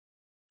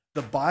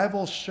The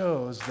Bible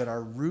shows that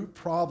our root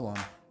problem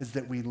is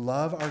that we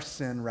love our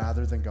sin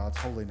rather than God's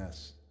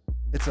holiness.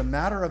 It's a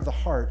matter of the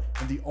heart,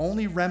 and the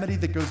only remedy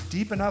that goes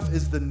deep enough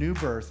is the new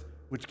birth,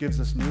 which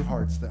gives us new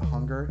hearts that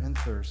hunger and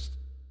thirst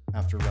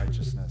after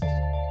righteousness.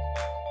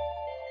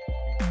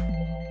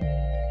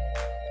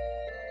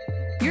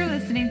 You're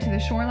listening to the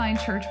Shoreline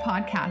Church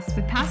podcast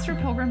with Pastor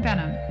Pilgrim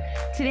Benham.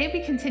 Today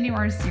we continue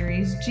our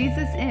series,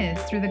 Jesus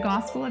Is, through the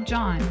Gospel of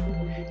John.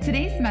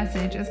 Today's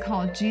message is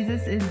called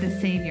Jesus is the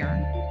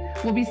Savior.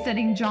 We'll be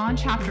studying John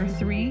chapter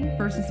 3,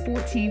 verses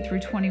 14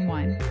 through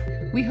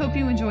 21. We hope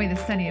you enjoy the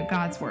study of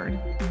God's Word.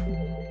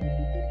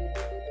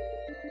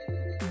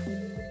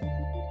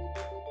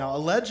 Now, a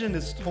legend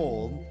is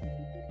told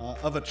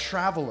of a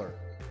traveler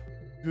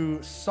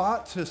who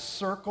sought to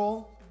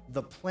circle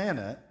the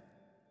planet,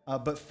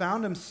 but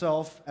found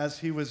himself, as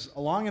he was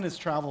along in his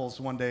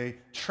travels one day,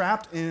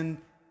 trapped in,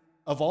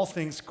 of all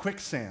things,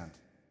 quicksand.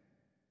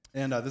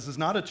 And this is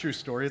not a true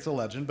story, it's a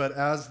legend, but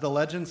as the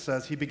legend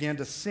says, he began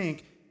to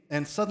sink,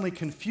 and suddenly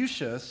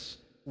Confucius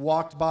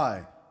walked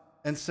by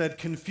and said,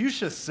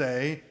 "Confucius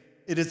say,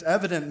 it is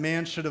evident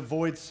man should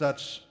avoid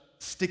such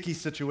sticky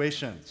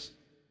situations."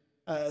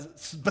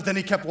 But then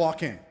he kept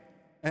walking.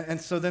 And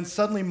so then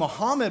suddenly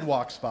Muhammad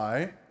walks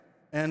by,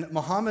 and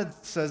Muhammad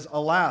says,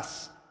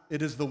 "Alas,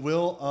 it is the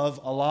will of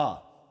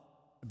Allah."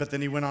 But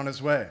then he went on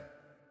his way.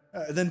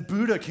 Then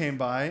Buddha came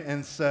by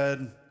and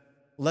said,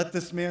 "Let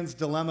this man's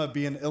dilemma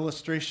be an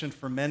illustration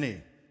for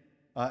many."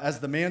 As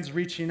the man's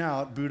reaching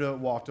out, Buddha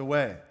walked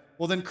away.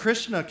 Well, then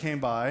Krishna came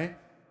by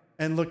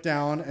and looked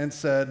down and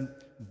said,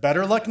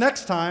 "Better luck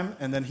next time,"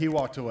 and then he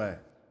walked away.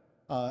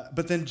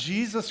 But then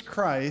Jesus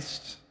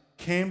Christ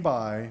came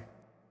by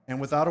and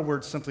without a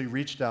word simply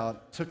reached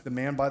out, took the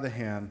man by the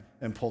hand,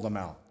 and pulled him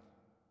out.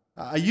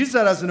 I use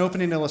that as an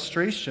opening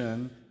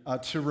illustration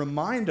to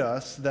remind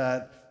us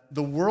that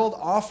the world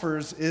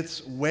offers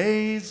its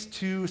ways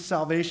to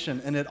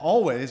salvation, and it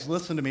always,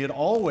 listen to me, it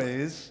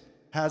always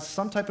has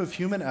some type of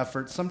human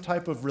effort, some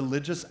type of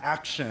religious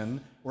action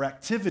or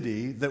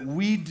activity that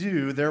we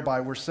do,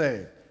 thereby we're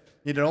saved.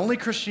 Yet only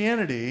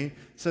Christianity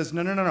says,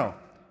 no.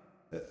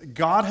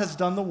 God has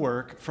done the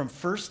work from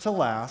first to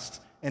last,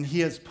 and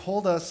he has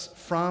pulled us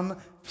from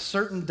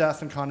certain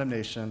death and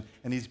condemnation,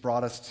 and he's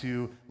brought us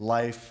to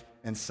life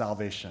and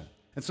salvation.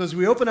 And so as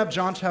we open up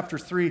John chapter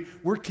 3,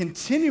 we're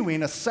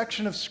continuing a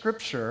section of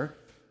Scripture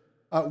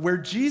where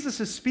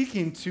Jesus is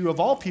speaking to, of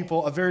all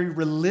people, a very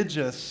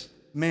religious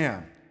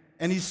man.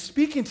 And he's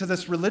speaking to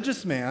this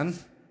religious man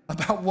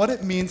about what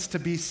it means to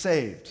be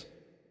saved.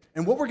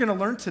 And what we're going to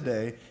learn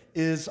today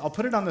is, I'll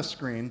put it on the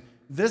screen,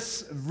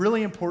 this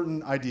really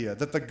important idea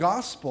that the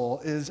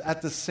gospel is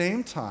at the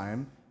same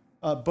time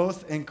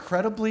both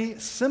incredibly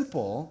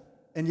simple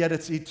and yet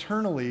it's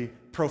eternally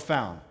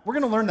profound. We're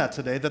going to learn that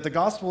today, that the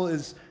gospel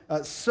is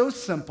so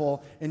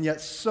simple and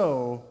yet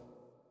so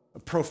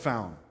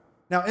profound.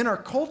 Now, in our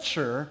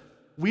culture,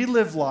 we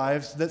live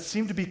lives that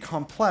seem to be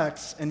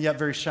complex and yet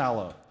very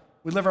shallow.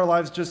 We live our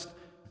lives just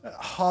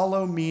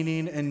hollow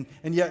meaning,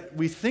 and yet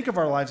we think of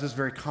our lives as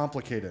very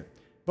complicated.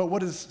 But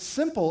what is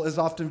simple is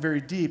often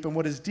very deep, and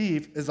what is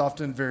deep is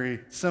often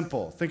very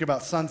simple. Think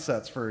about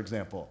sunsets, for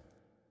example.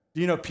 Do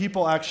you know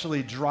people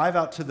actually drive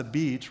out to the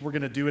beach? We're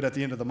going to do it at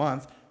the end of the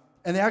month.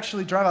 And they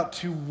actually drive out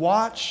to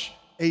watch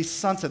a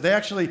sunset. They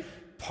actually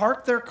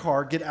park their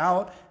car, get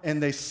out,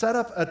 and they set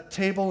up a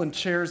table and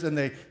chairs, and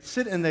they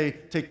sit and they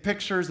take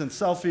pictures and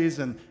selfies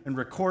and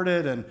record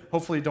it, and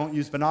hopefully don't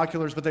use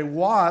binoculars, but they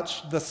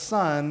watch the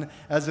sun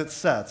as it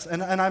sets.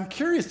 And I'm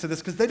curious to this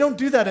because they don't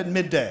do that at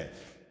midday.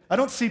 I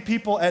don't see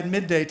people at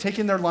midday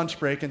taking their lunch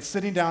break and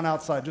sitting down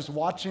outside just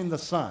watching the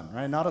sun,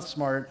 right? Not a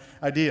smart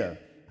idea.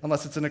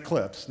 Unless it's an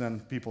eclipse,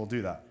 then people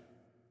do that.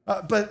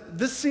 But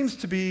this seems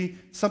to be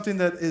something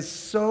that is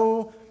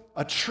so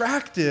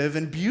attractive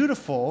and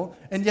beautiful,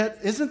 and yet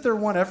isn't there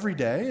one every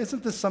day?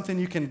 Isn't this something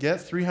you can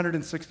get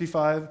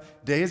 365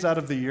 days out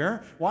of the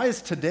year? Why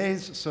is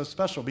today's so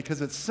special?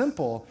 Because it's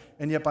simple,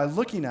 and yet by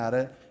looking at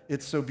it,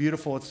 it's so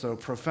beautiful, it's so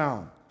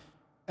profound.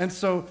 And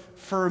so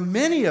for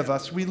many of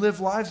us, we live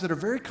lives that are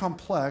very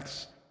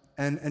complex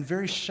and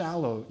very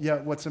shallow,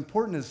 yet what's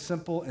important is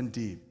simple and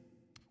deep.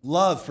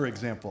 Love, for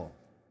example,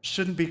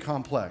 shouldn't be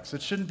complex.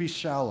 It shouldn't be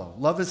shallow.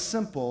 Love is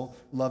simple.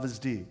 Love is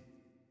deep.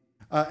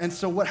 And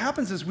so what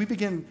happens is we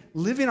begin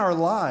living our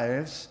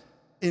lives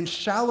in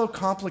shallow,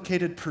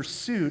 complicated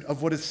pursuit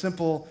of what is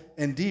simple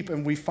and deep,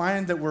 and we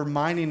find that we're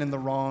mining in the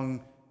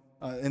wrong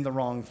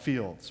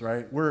fields,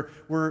 right?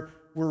 We're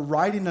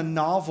writing a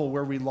novel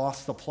where we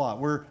lost the plot.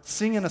 We're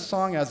singing a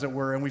song, as it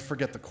were, and we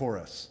forget the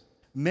chorus.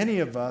 Many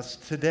of us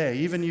today,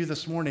 even you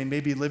this morning, may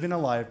be living a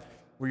life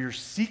where you're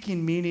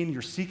seeking meaning,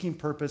 you're seeking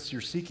purpose,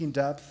 you're seeking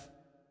depth,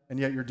 and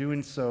yet you're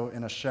doing so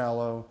in a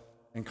shallow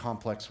and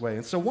complex way.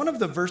 And so one of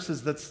the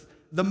verses that's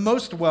the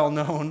most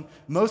well-known,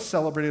 most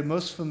celebrated,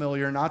 most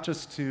familiar, not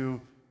just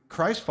to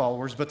Christ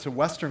followers, but to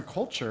Western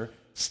culture,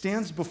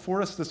 stands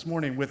before us this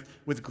morning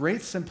with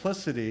great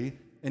simplicity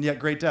and yet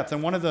great depth.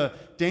 And one of the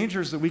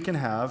dangers that we can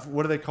have,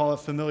 what do they call it?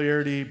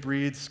 Familiarity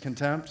breeds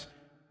contempt.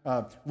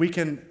 We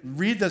can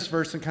read this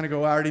verse and kind of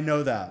go, I already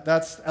know that.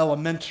 That's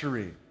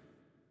elementary,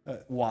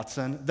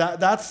 Watson.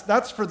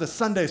 That's for the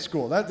Sunday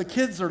school. The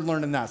kids are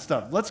learning that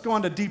stuff. Let's go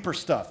on to deeper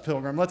stuff,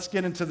 Pilgrim. Let's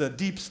get into the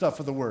deep stuff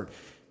of the Word.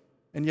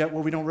 And yet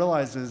what we don't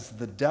realize is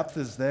the depth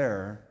is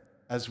there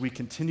as we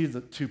continue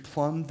to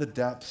plumb the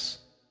depths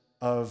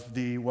of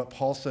what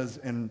Paul says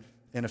in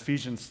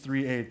Ephesians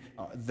 3:8,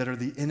 that are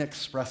the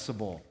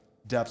inexpressible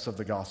depths of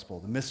the gospel,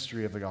 the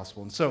mystery of the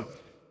gospel. And so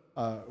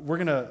we're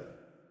going to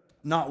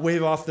not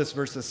wave off this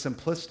verse as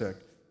simplistic,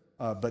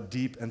 but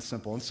deep and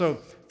simple. And so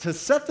to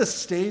set the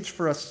stage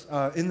for us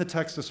in the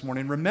text this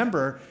morning,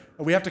 remember,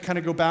 we have to kind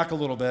of go back a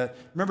little bit.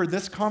 Remember,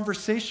 this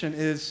conversation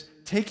is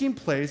taking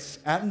place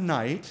at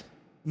night.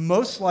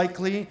 Most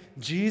likely,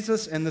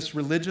 Jesus and this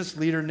religious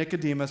leader,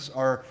 Nicodemus,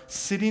 are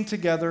sitting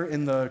together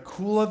in the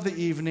cool of the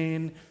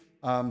evening.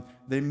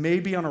 They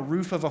may be on a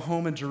roof of a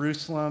home in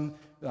Jerusalem,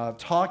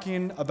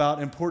 talking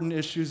about important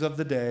issues of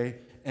the day,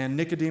 and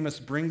Nicodemus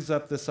brings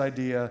up this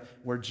idea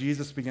where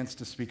Jesus begins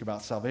to speak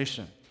about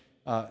salvation.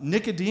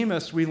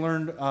 Nicodemus, we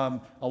learned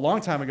a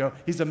long time ago,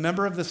 he's a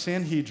member of the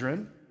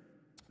Sanhedrin.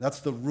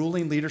 That's the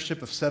ruling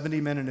leadership of 70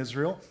 men in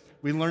Israel.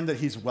 We learned that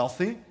he's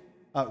wealthy.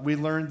 We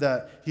learned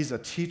that he's a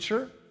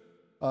teacher,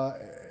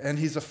 and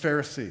he's a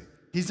Pharisee.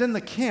 He's in the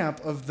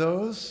camp of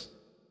those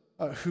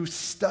who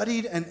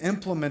studied and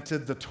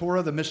implemented the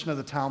Torah, the Mishnah,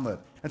 the Talmud.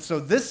 And so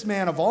this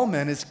man of all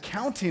men is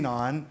counting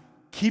on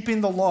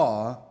keeping the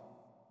law,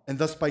 and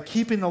thus by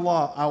keeping the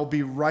law, I'll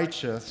be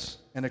righteous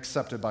and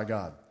accepted by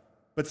God.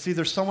 But see,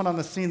 there's someone on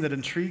the scene that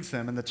intrigues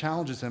him and that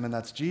challenges him, and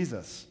that's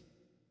Jesus.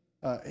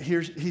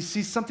 He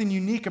sees something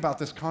unique about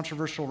this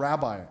controversial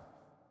rabbi.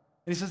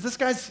 And he says, this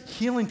guy's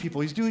healing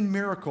people. He's doing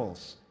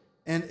miracles.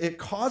 And it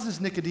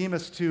causes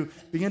Nicodemus to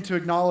begin to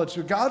acknowledge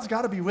that God's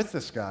got to be with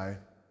this guy.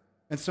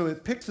 And so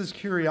it piques his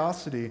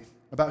curiosity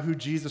about who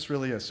Jesus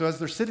really is. So as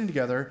they're sitting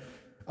together,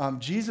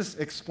 Jesus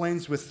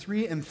explains with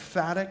 3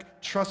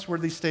 emphatic,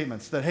 trustworthy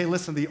statements that, hey,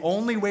 listen, the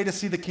only way to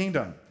see the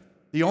kingdom,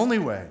 the only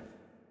way,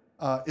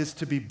 is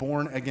to be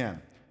born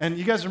again. And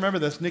you guys remember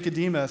this,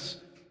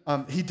 Nicodemus,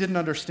 he didn't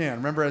understand.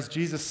 Remember, as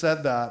Jesus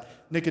said that,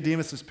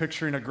 Nicodemus is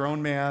picturing a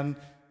grown man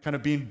kind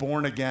of being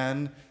born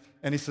again.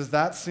 And he says,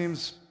 that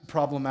seems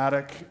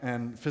problematic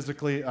and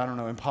physically,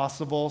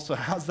 impossible. So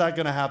how's that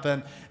going to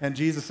happen? And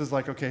Jesus is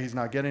like, okay, he's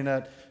not getting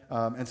it.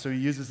 And so he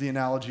uses the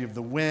analogy of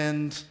the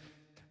wind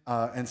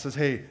and says,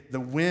 hey, the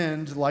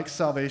wind, like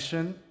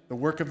salvation, the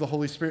work of the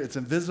Holy Spirit, it's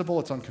invisible,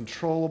 it's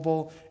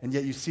uncontrollable, and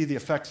yet you see the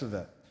effects of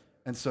it.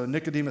 And so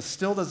Nicodemus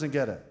still doesn't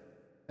get it.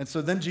 And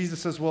so then Jesus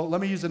says, well, let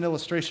me use an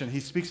illustration.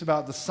 He speaks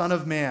about the Son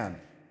of Man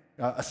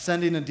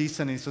ascending and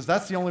descending. He says,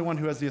 that's the only one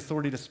who has the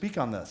authority to speak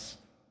on this.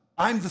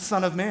 I'm the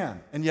Son of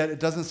Man. And yet it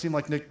doesn't seem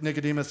like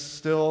Nicodemus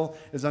still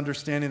is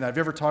understanding that. Have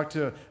you ever talked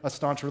to a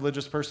staunch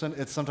religious person?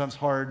 It's sometimes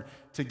hard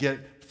to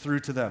get through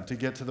to them, to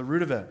get to the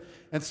root of it.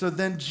 And so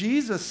then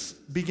Jesus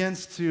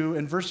begins to,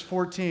 in verse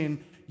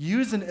 14,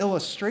 use an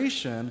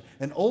illustration,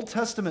 an Old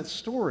Testament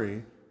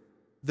story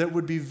that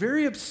would be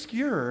very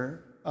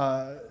obscure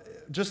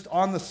just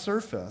on the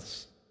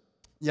surface,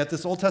 yet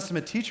this Old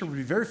Testament teacher would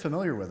be very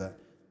familiar with it.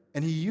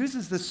 And he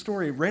uses this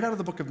story right out of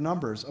the book of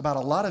Numbers about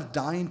a lot of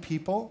dying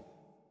people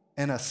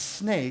and a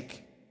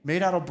snake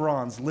made out of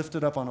bronze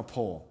lifted up on a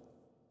pole.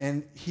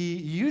 And he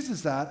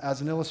uses that as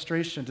an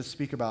illustration to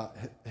speak about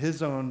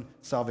his own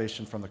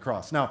salvation from the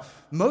cross. Now,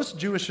 most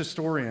Jewish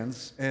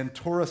historians and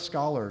Torah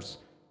scholars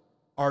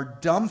are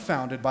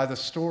dumbfounded by the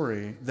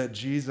story that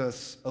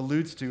Jesus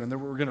alludes to and that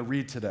we're going to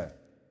read today.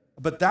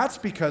 But that's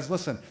because,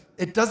 listen,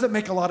 it doesn't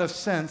make a lot of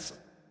sense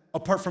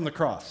apart from the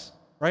cross,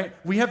 right?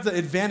 We have the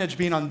advantage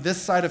being on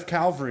this side of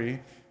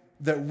Calvary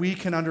that we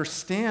can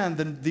understand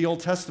the Old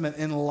Testament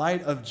in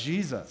light of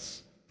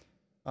Jesus.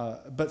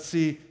 But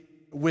see,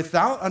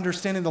 without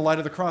understanding the light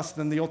of the cross,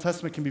 then the Old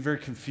Testament can be very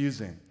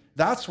confusing.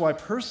 That's why,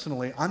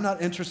 personally, I'm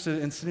not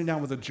interested in sitting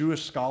down with a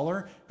Jewish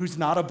scholar who's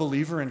not a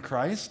believer in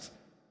Christ,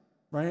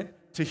 right,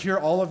 to hear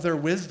all of their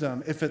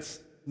wisdom if it's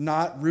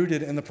not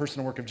rooted in the person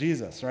and work of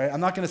Jesus, right?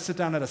 I'm not going to sit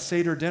down at a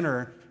Seder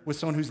dinner with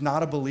someone who's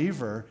not a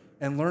believer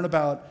and learn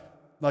about,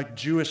 like,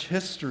 Jewish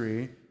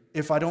history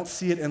if I don't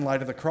see it in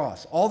light of the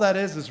cross. All that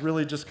is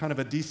really just kind of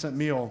a decent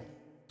meal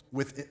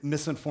with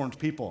misinformed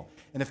people.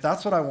 And if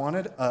that's what I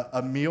wanted,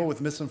 a meal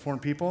with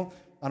misinformed people,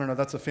 I don't know,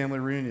 that's a family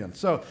reunion.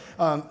 So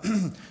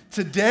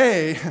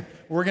today,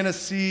 we're going to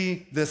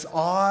see this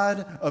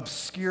odd,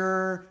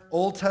 obscure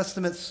Old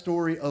Testament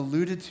story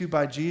alluded to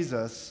by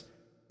Jesus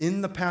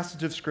in the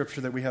passage of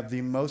Scripture that we have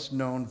the most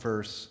known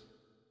verse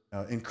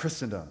in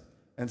Christendom.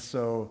 And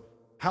so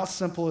how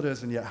simple it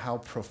is and yet how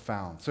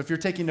profound. So if you're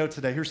taking note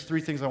today, here's 3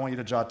 things I want you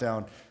to jot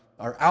down.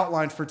 Our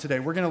outline for today,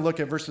 we're going to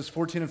look at verses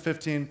 14 and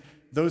 15,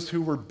 those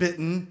who were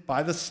bitten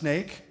by the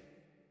snake.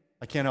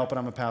 I can't help it,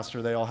 I'm a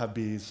pastor. They all have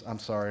bees. I'm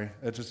sorry.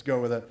 Just go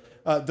with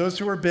it. Those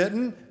who are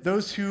bitten,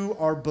 those who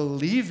are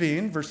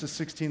believing, verses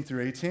 16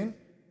 through 18,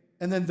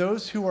 and then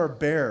those who are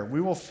bare.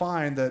 We will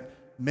find that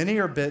many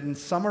are bitten,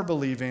 some are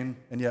believing,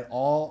 and yet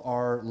all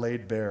are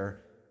laid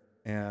bare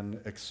and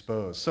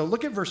exposed. So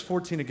look at verse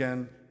 14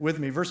 again with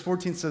me. Verse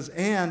 14 says,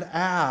 and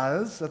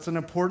as, that's an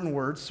important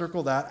word,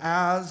 circle that,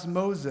 as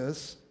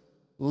Moses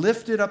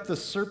lifted up the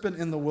serpent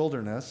in the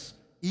wilderness,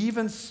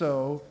 even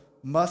so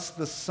must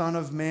the Son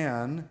of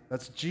Man,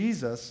 that's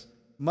Jesus,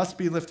 must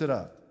be lifted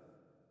up,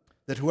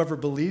 that whoever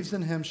believes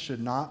in him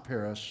should not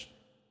perish,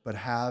 but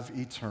have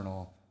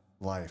eternal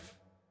life.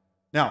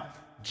 Now,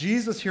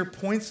 Jesus here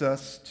points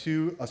us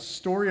to a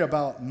story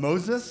about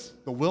Moses,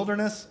 the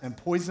wilderness, and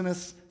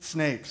poisonous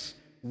snakes.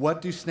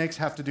 What do snakes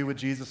have to do with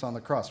Jesus on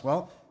the cross?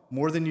 Well,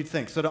 more than you'd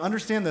think. So to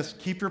understand this,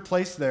 keep your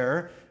place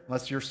there,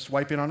 unless you're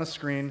swiping on a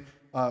screen.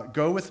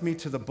 Go with me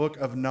to the book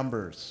of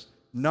Numbers.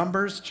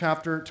 Numbers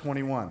chapter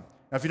 21. Now,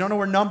 if you don't know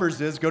where Numbers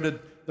is, go to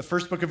the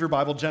first book of your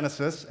Bible,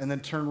 Genesis, and then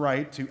turn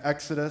right to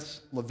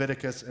Exodus,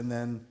 Leviticus, and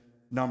then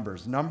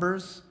Numbers.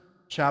 Numbers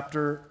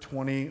chapter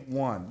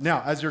 21.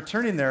 Now, as you're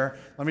turning there,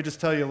 let me just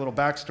tell you a little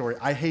backstory.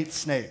 I hate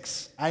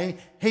snakes. I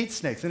hate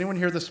snakes. Anyone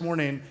here this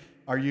morning,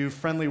 are you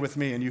friendly with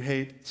me and you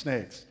hate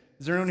snakes?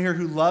 Is there anyone here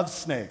who loves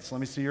snakes?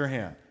 Let me see your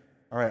hand.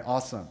 All right,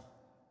 awesome.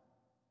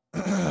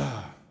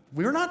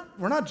 We're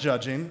not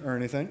judging or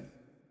anything.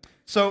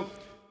 So,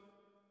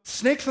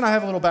 snakes and I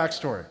have a little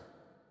backstory.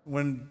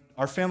 When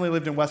our family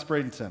lived in West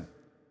Bradenton,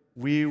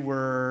 we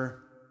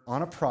were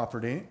on a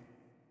property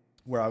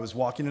where I was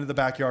walking into the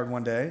backyard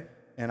one day,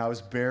 and I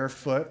was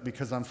barefoot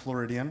because I'm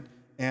Floridian,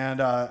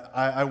 and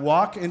I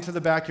walk into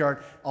the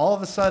backyard. All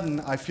of a sudden,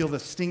 I feel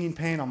this stinging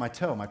pain on my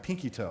toe, my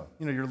pinky toe,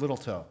 your little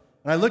toe.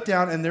 And I look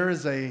down, and there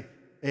is a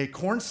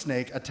corn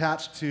snake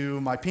attached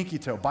to my pinky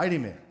toe,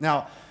 biting me.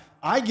 Now,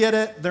 I get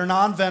it, they're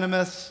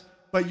non-venomous,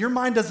 but your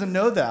mind doesn't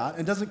know that,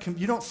 and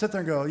you don't sit there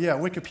and go, yeah,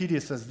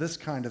 Wikipedia says this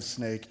kind of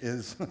snake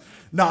is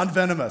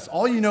non-venomous.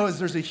 All you know is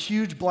there's a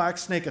huge black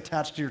snake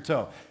attached to your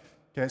toe.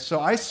 Okay, so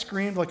I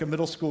screamed like a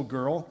middle school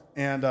girl,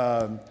 and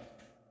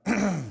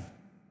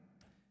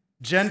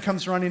Jen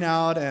comes running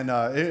out, and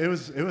it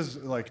was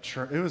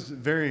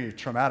very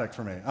traumatic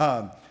for me.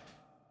 A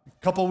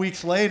couple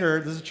weeks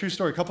later, this is a true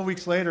story. A couple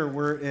weeks later,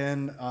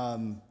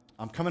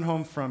 I'm coming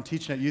home from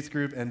teaching at youth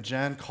group, and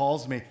Jen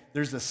calls me.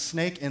 There's a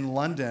snake in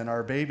London.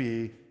 Our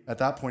baby, at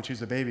that point, she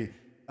was a baby,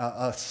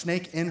 a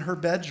snake in her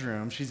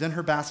bedroom. She's in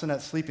her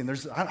bassinet sleeping.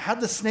 I had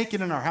the snake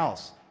in our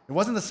house. It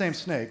wasn't the same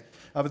snake,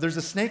 but there's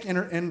a snake in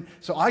her.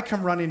 So I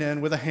come running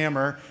in with a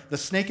hammer. The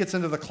snake gets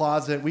into the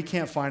closet. We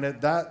can't find it.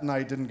 That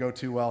night didn't go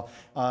too well.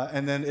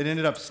 And then it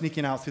ended up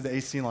sneaking out through the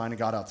AC line and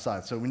got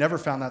outside. So we never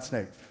found that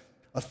snake.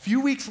 A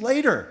few weeks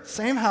later,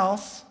 same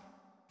house,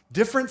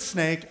 different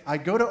snake. I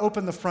go to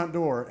open the front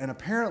door, and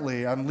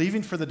apparently, I'm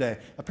leaving for the day.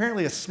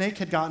 Apparently, a snake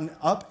had gotten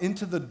up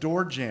into the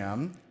door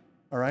jamb,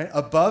 all right,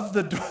 above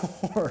the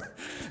door.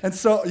 And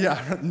so,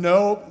 no.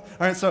 All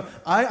right, so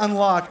I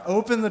unlock,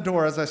 open the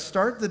door. As I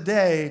start the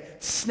day,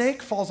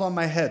 snake falls on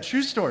my head.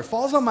 True story,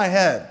 falls on my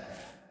head.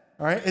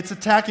 All right, it's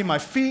attacking my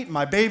feet,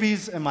 my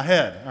babies, and my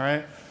head, all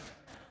right?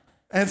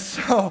 And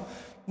so,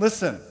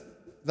 listen,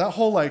 that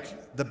whole,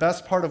 the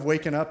best part of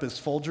waking up is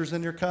Folgers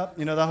in your cup.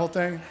 You know that whole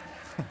thing?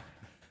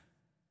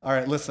 All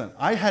right, listen,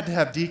 I had to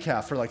have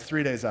decaf for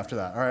 3 days after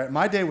that, all right?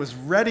 My day was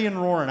ready and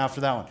roaring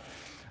after that one.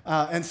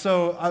 And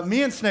so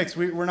me and snakes,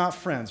 we're not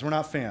friends, we're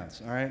not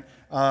fans, all right?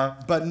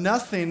 But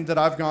nothing that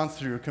I've gone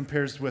through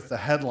compares with the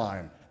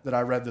headline that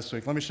I read this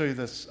week. Let me show you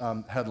this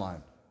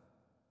headline.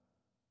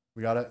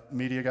 We got it,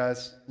 media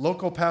guys?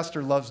 Local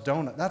pastor loves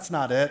donut. That's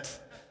not it.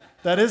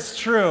 That is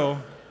true,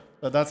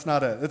 but that's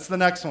not it. It's the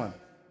next one.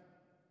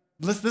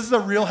 This is a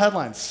real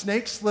headline.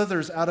 Snake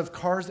slithers out of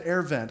car's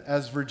air vent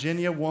as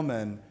Virginia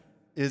woman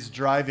is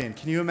driving.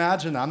 Can you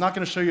imagine that? I'm not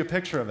going to show you a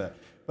picture of it,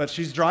 but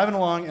she's driving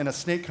along and a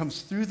snake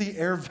comes through the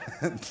air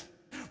vent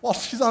while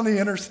she's on the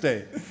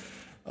interstate.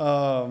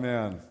 Oh,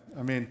 man.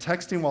 I mean,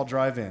 texting while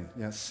driving.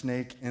 Yeah,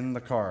 snake in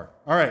the car.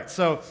 All right,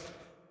 so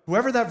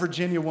whoever that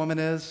Virginia woman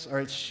is, all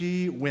right,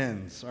 she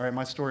wins. All right,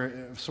 my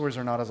stories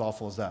are not as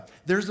awful as that.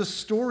 There's a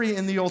story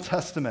in the Old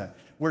Testament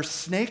where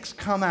snakes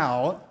come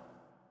out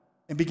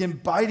and begin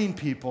biting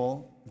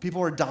people, and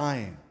people are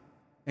dying.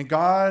 And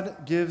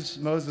God gives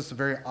Moses a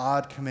very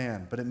odd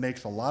command, but it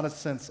makes a lot of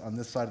sense on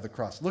this side of the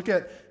cross. Look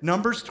at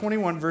Numbers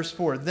 21, verse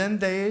 4. Then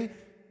the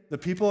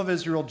people of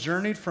Israel,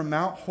 journeyed from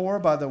Mount Hor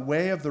by the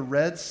way of the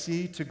Red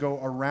Sea to go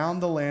around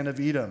the land of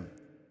Edom.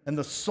 And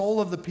the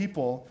soul of the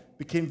people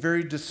became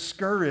very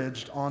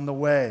discouraged on the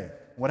way.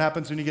 What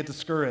happens when you get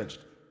discouraged?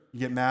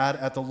 You get mad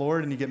at the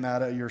Lord and you get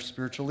mad at your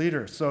spiritual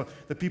leader. So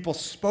the people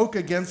spoke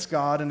against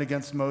God and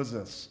against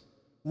Moses.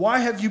 Why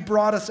have you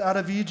brought us out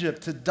of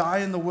Egypt to die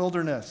in the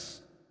wilderness?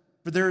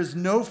 For there is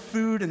no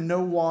food and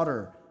no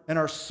water, and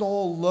our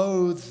soul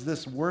loathes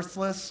this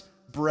worthless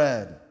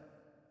bread. All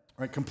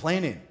right,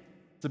 complaining.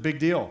 It's a big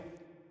deal.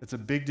 It's a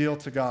big deal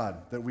to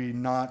God that we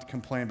not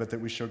complain, but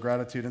that we show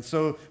gratitude. And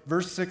so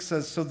verse 6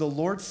 says, so the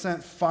Lord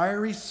sent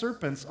fiery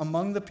serpents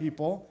among the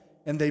people,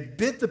 and they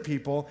bit the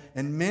people,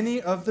 and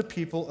many of the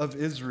people of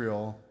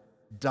Israel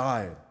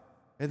died.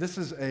 And this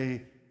is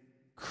a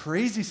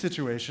crazy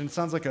situation. It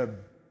sounds like a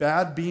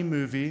bad B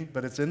movie,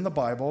 but it's in the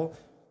Bible.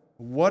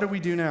 What do we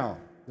do now?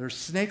 There's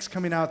snakes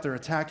coming out. They're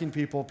attacking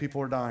people.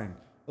 People are dying.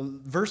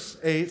 Verse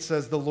 8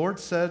 says, the Lord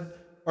said,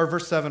 or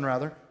verse 7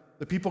 rather,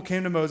 the people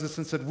came to Moses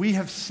and said, we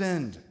have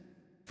sinned,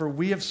 for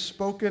we have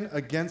spoken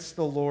against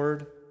the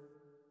Lord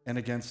and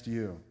against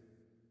you.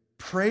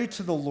 Pray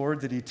to the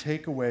Lord that he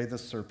take away the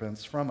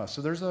serpents from us.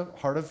 So there's a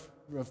heart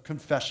of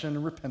confession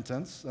and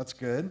repentance. That's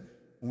good.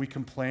 When we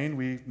complain,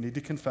 we need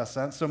to confess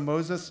that. So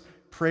Moses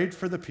prayed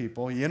for the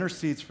people. He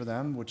intercedes for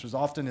them, which is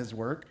often his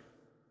work.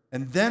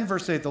 And then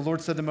verse 8, the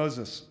Lord said to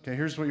Moses, okay,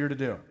 here's what you're to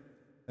do.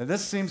 Now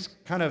this seems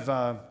kind of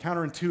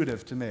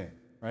counterintuitive to me,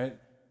 right?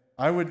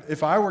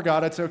 If I were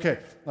God, I'd say, okay,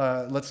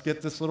 let's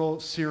get this little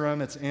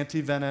serum, it's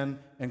anti-venom,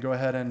 and go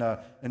ahead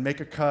and make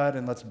a cut,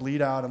 and let's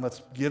bleed out, and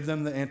let's give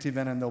them the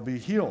anti-venom, they'll be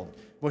healed.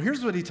 Well,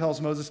 here's what he tells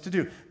Moses to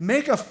do.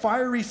 Make a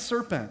fiery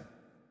serpent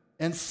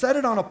and set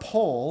it on a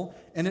pole,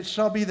 and it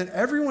shall be that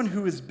everyone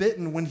who is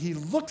bitten, when he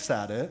looks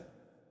at it,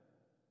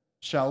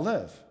 shall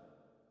live.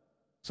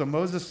 So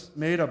Moses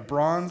made a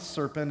bronze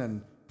serpent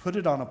and put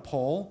it on a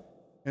pole,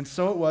 and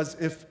so it was,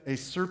 if a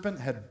serpent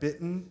had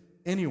bitten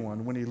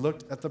anyone, when he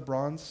looked at the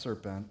bronze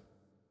serpent,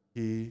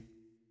 he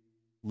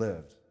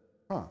lived.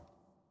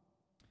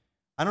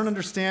 I don't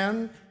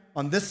understand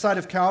on this side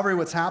of Calvary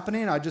what's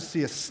happening. I just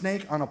see a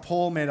snake on a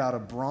pole made out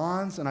of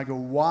bronze, and I go,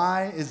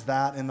 why is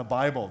that in the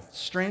Bible?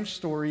 Strange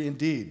story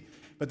indeed.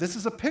 But this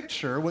is a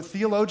picture, what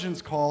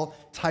theologians call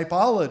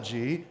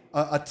typology,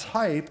 a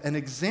type, an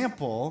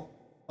example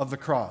of the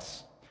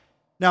cross.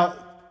 Now,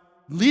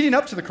 leading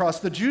up to the cross,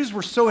 the Jews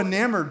were so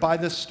enamored by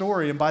this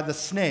story and by the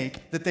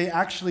snake that they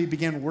actually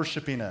began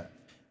worshiping it.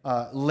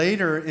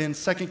 Later in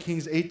 2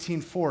 Kings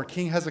 18:4,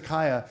 King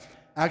Hezekiah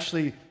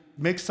actually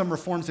makes some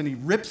reforms, and he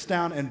rips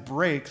down and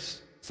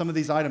breaks some of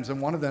these items,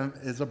 and one of them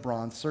is a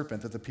bronze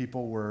serpent that the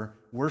people were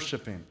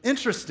worshiping.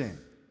 Interesting,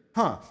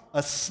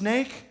 a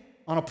snake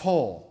on a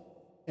pole.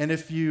 And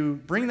if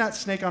you bring that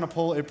snake on a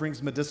pole, it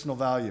brings medicinal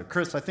value.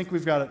 Chris, I think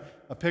we've got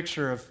a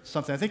picture of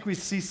something. I think we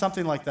see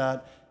something like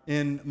that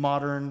in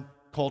modern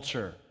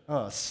culture.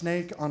 A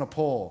snake on a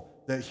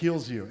pole that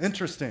heals you.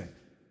 Interesting.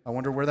 I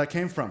wonder where that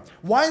came from.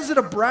 Why is it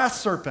a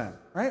brass serpent,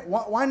 right?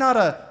 Why not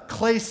a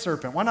clay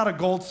serpent? Why not a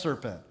gold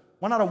serpent?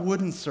 Why not a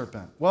wooden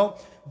serpent?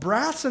 Well,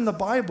 brass in the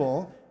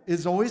Bible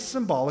is always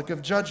symbolic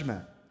of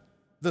judgment.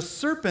 The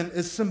serpent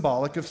is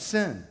symbolic of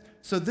sin.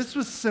 So this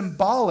was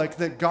symbolic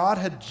that God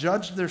had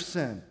judged their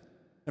sin.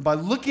 And by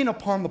looking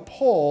upon the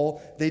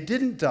pole, they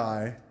didn't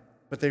die,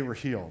 but they were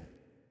healed.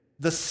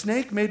 The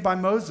snake made by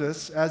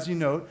Moses, as you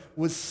note,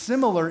 was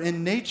similar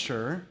in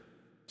nature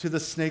to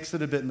the snakes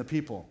that had bitten the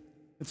people.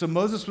 And so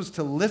Moses was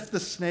to lift the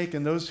snake,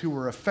 and those who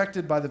were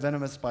affected by the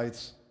venomous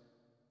bites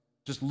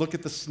just look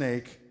at the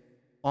snake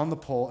on the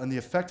pole, and the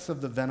effects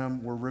of the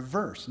venom were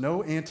reversed.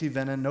 No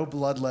anti-venom, no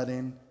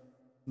bloodletting,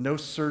 no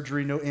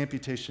surgery, no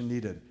amputation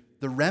needed.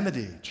 The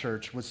remedy,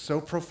 church, was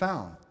so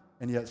profound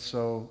and yet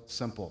so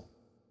simple.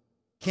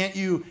 Can't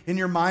you, in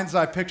your mind's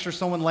eye, picture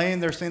someone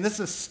laying there saying,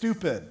 this is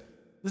stupid.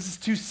 This is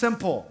too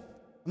simple.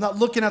 I'm not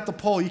looking at the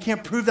pole. You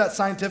can't prove that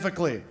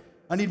scientifically.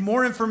 I need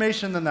more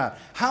information than that.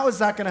 How is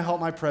that going to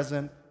help my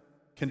present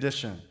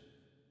condition?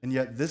 And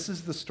yet this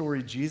is the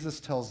story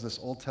Jesus tells this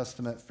Old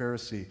Testament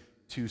Pharisee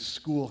to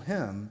school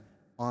him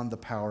on the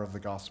power of the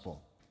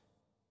gospel.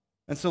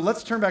 And so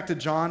let's turn back to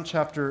John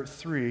chapter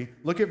 3.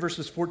 Look at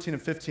verses 14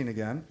 and 15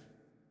 again.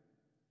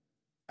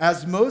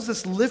 As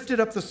Moses lifted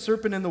up the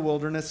serpent in the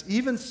wilderness,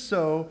 even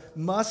so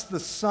must the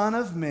Son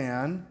of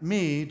Man,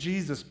 me,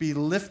 Jesus, be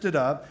lifted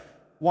up.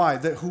 Why?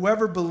 That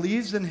whoever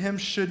believes in him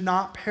should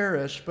not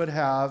perish, but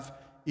have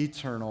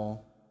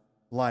eternal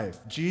life.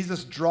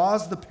 Jesus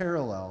draws the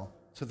parallel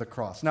to the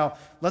cross. Now,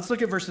 let's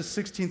look at verses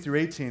 16 through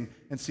 18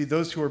 and see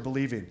those who are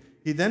believing.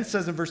 He then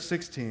says in verse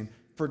 16,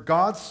 for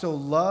God so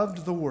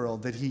loved the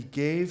world that he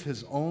gave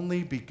his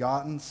only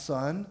begotten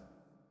Son,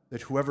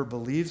 that whoever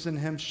believes in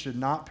him should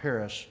not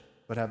perish,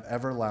 but have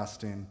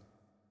everlasting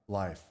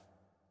life.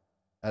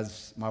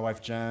 As my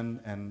wife Jen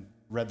and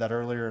read that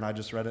earlier, and I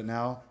just read it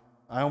now,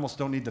 I almost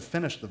don't need to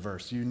finish the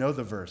verse. You know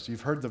the verse.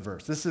 You've heard the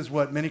verse. This is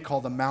what many call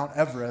the Mount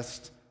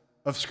Everest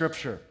of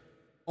Scripture.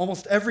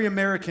 Almost every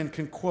American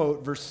can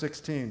quote verse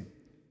 16.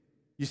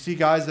 You see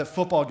guys at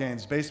football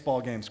games, baseball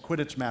games,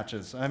 Quidditch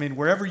matches. I mean,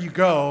 wherever you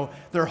go,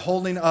 they're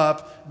holding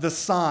up the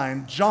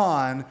sign,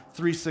 John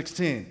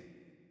 3:16.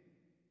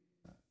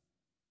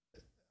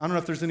 I don't know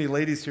if there's any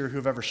ladies here who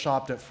have ever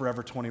shopped at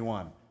Forever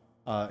 21.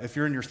 If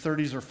you're in your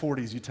 30s or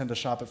 40s, you tend to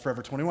shop at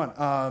Forever 21.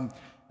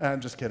 I'm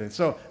just kidding.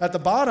 So at the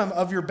bottom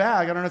of your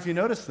bag, I don't know if you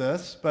noticed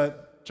this,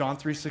 but John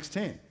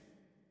 3:16.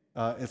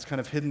 It's kind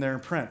of hidden there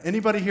in print.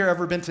 Anybody here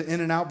ever been to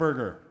In-N-Out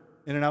Burger?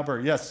 In-N-Out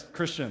Burger. Yes,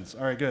 Christians.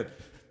 All right, good.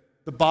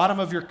 The bottom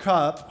of your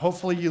cup,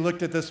 hopefully you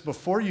looked at this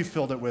before you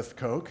filled it with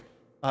Coke,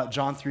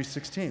 John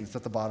 3:16. It's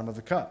at the bottom of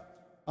the cup.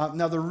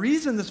 Now, the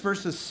reason this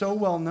verse is so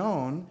well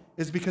known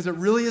is because it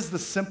really is the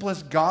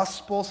simplest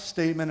gospel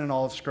statement in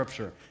all of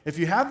Scripture. If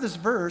you have this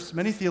verse,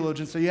 many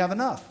theologians say you have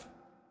enough.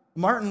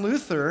 Martin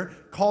Luther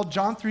called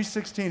John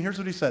 3:16, here's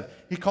what he said.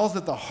 He calls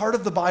it the heart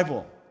of the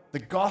Bible, the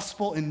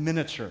gospel in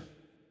miniature.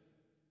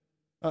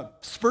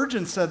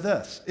 Spurgeon said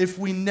this, if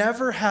we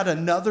never had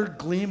another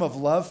gleam of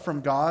love from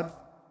God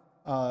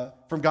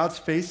from God's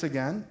face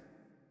again,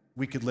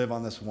 we could live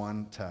on this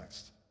one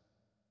text.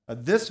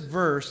 This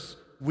verse,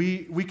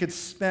 we could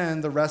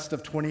spend the rest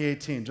of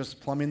 2018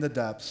 just plumbing the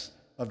depths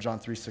of John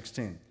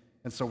 3:16.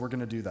 And so we're going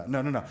to do that.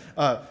 No.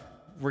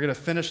 We're going to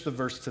finish the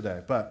verse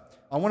today.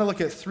 But I want to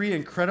look at three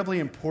incredibly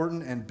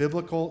important and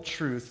biblical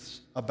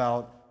truths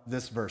about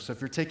this verse. So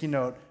if you're taking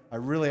note, I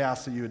really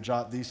ask that you would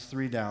jot these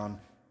three down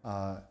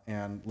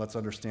and let's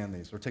understand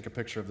these, or take a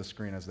picture of the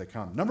screen as they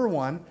come. Number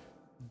one,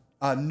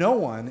 no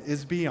one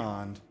is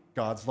beyond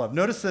God's love.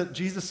 Notice that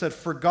Jesus said,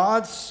 "For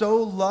God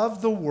so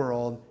loved the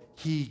world,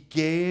 he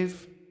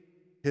gave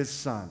his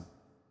son."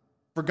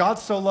 For God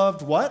so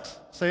loved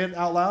what? Say it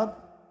out loud.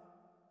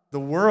 The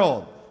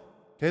world.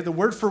 Okay, the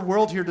word for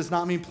world here does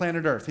not mean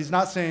planet Earth. He's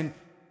not saying,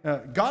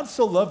 God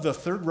so loved the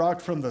third rock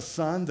from the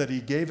sun that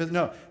he gave it.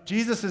 No,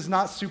 Jesus is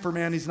not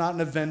Superman. He's not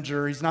an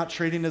Avenger. He's not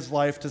trading his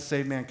life to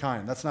save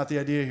mankind. That's not the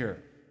idea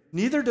here.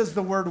 Neither does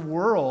the word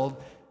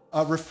world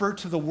refer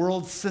to the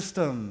world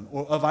system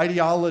of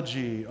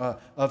ideology,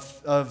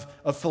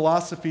 of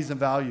philosophies and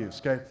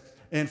values, okay?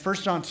 In 1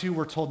 John 2,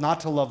 we're told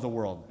not to love the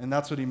world, and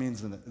that's what he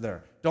means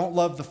there. Don't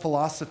love the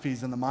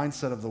philosophies and the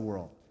mindset of the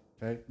world,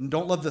 okay? And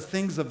don't love the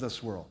things of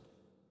this world,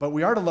 but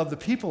we are to love the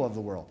people of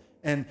the world.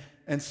 And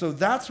so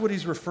that's what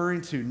he's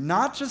referring to,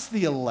 not just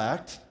the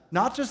elect,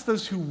 not just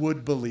those who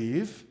would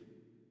believe.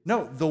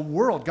 No, the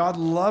world. God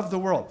loved the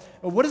world.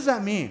 What does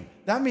that mean?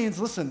 That means,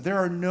 listen, there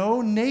are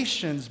no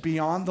nations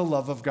beyond the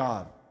love of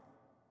God.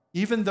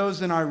 Even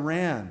those in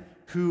Iran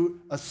who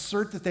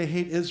assert that they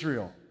hate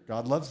Israel,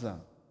 God loves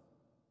them.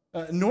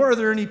 Nor are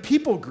there any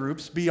people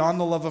groups beyond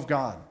the love of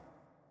God.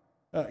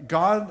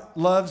 God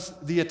loves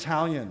the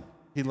Italian.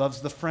 He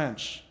loves the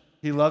French.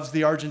 He loves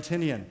the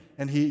Argentinian.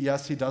 And he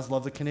does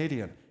love the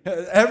Canadian.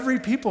 Every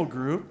people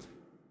group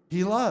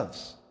he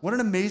loves. What an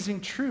amazing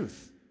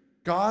truth.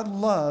 God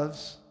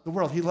loves the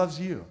world. He loves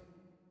you.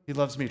 He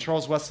loves me.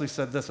 Charles Wesley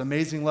said this,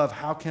 "Amazing love,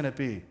 how can it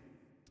be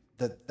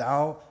that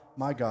thou,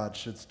 my God,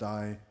 shouldst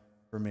die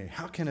for me?"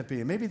 How can it be?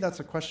 And maybe that's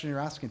a question you're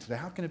asking today.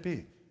 How can it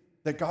be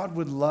that God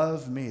would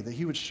love me, that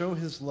he would show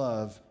his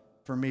love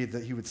for me,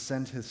 that he would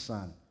send his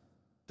son?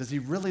 Does he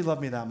really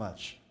love me that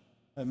much?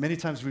 Many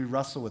times we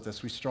wrestle with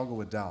this. We struggle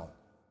with doubt.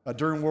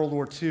 During World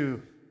War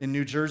II in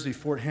New Jersey,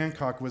 Fort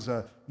Hancock was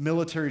a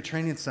military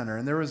training center,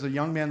 and there was a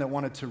young man that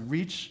wanted to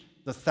reach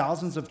the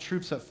thousands of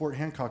troops at Fort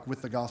Hancock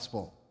with the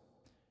gospel.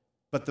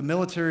 But the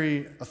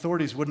military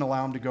authorities wouldn't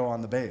allow him to go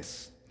on the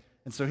base.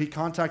 And so he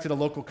contacted a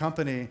local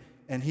company,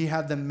 and he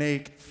had them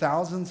make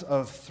thousands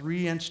of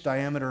 3-inch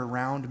diameter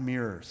round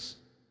mirrors.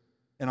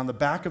 And on the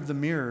back of the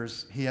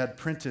mirrors, he had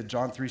printed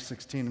John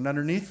 3:16. And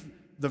underneath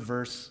the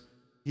verse,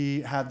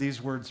 he had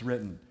these words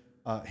written.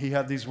 He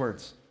had these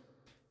words: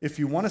 "If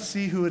you want to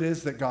see who it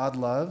is that God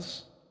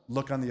loves,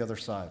 look on the other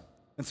side."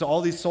 And so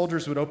all these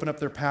soldiers would open up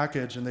their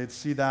package and they'd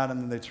see that,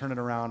 and then they'd turn it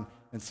around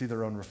and see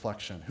their own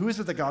reflection. Who is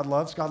it that God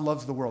loves? God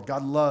loves the world.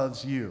 God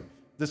loves you.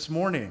 This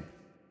morning,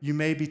 you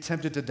may be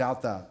tempted to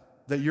doubt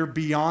that you're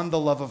beyond the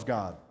love of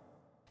God.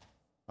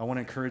 I want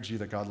to encourage you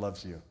that God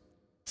loves you.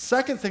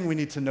 Second thing we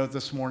need to note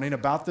this morning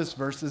about this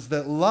verse is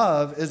that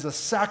love is a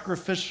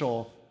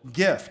sacrificial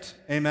gift.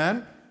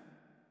 Amen?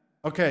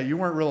 Okay, you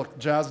weren't real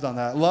jazzed on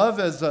that. Love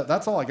is,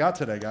 that's all I got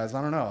today, guys.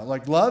 I don't know.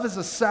 Love is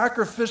a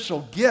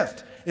sacrificial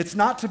gift. It's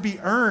not to be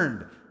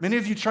earned. Many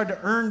of you tried to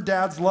earn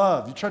dad's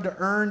love. You tried to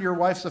earn your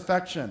wife's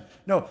affection.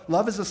 No,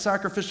 love is a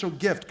sacrificial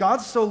gift. God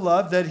so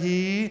loved that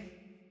he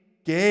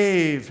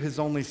gave his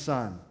only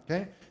son.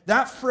 Okay?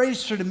 That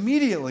phrase should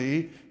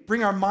immediately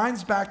bring our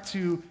minds back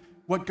to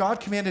what God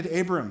commanded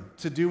Abram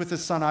to do with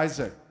his son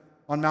Isaac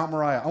on Mount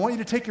Moriah. I want you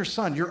to take your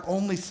son, your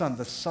only son,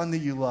 the son that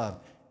you love,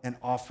 and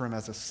offer him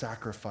as a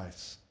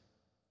sacrifice.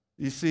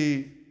 You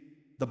see,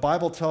 the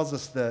Bible tells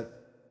us that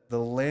the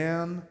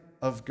Lamb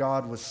of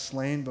God was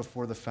slain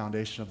before the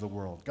foundation of the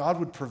world. God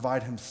would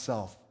provide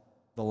himself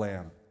the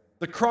Lamb.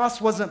 The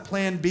cross wasn't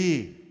plan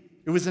B.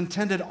 It was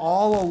intended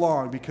all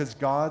along because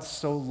God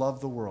so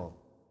loved the world.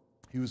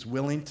 He was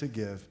willing to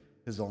give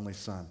his only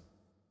son.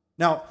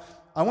 Now,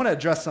 I want to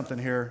address something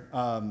here.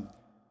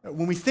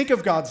 When we think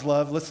of God's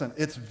love, listen,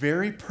 it's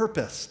very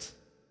purposed.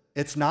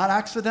 It's not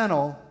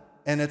accidental,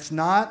 and it's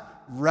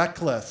not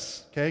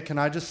reckless. Okay, can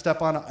I just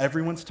step on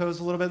everyone's toes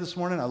a little bit this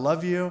morning? I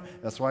love you.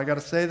 That's why I got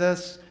to say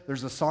this.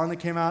 There's a song that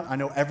came out. I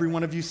know every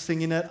one of you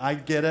singing it. I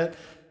get it.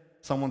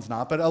 Someone's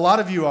not, but a lot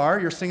of you are.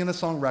 You're singing the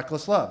song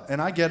Reckless Love,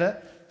 and I get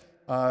it.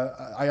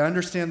 I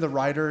understand the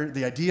writer.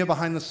 The idea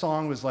behind the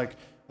song was like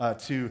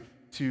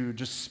to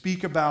just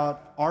speak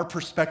about our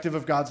perspective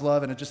of God's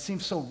love, and it just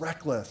seems so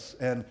reckless,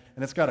 and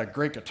it's got a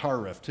great guitar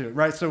riff too,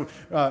 right? So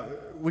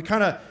we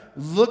kind of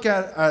look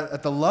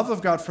at the love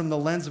of God from the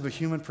lens of a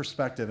human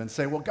perspective and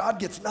say, well, God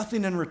gets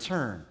nothing in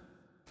return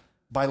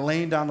by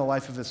laying down the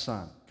life of his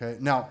son, okay?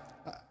 Now,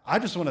 I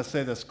just want to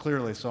say this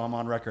clearly so I'm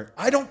on record.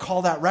 I don't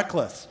call that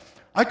reckless.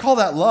 I call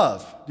that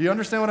love. Do you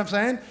understand what I'm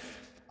saying?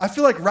 I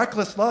feel like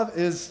reckless love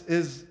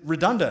is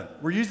redundant.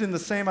 We're using the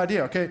same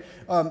idea, okay?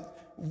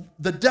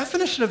 The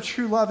definition of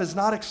true love is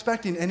not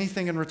expecting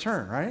anything in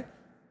return, right?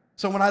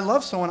 So when I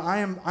love someone,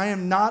 I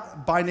am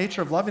not by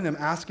nature of loving them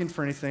asking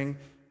for anything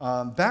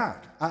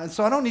back.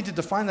 So I don't need to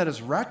define that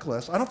as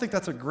reckless. I don't think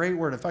that's a great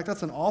word. In fact,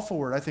 that's an awful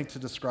word, I think, to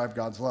describe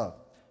God's love.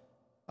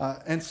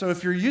 And so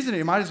if you're using it,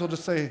 you might as well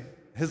just say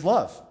his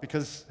love,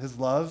 because his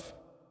love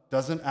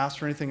doesn't ask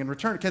for anything in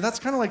return. Okay, that's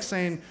kind of like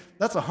saying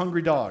that's a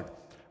hungry dog,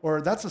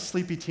 or that's a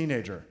sleepy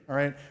teenager, all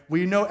right?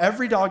 We know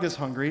every dog is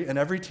hungry and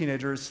every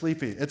teenager is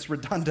sleepy. It's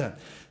redundant.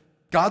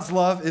 God's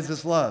love is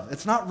his love.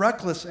 It's not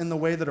reckless in the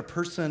way that a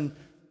person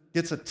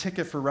gets a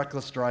ticket for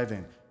reckless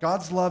driving.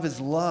 God's love is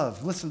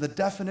love. Listen, the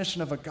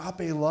definition of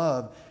agape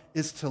love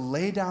is to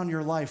lay down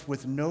your life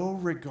with no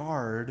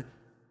regard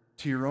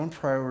to your own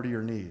priority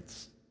or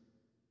needs.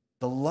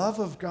 The love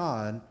of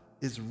God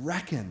is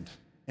reckoned,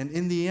 and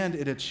in the end,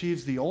 it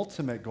achieves the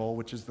ultimate goal,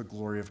 which is the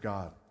glory of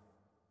God.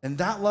 And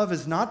that love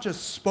is not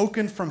just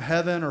spoken from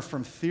heaven or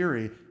from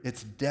theory,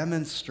 it's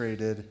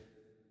demonstrated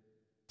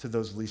to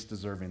those least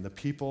deserving, the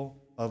people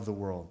of the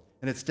world.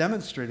 And it's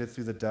demonstrated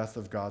through the death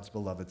of God's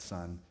beloved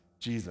Son,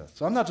 Jesus.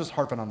 So I'm not just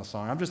harping on the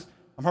song,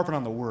 I'm harping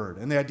on the word.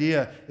 And the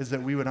idea is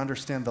that we would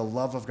understand the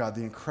love of God,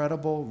 the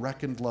incredible,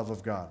 reckoned love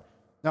of God.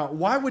 Now,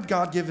 why would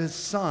God give his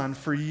Son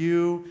for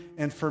you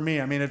and for me?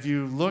 I mean, if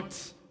you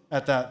looked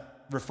at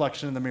that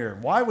reflection in the mirror,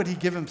 why would he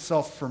give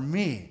himself for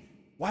me?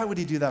 Why would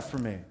he do that for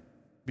me?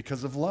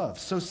 Because of love.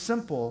 So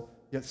simple,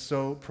 yet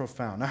so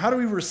profound. Now, how do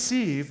we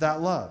receive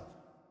that love?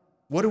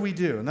 What do we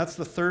do? And that's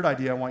the third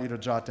idea I want you to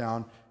jot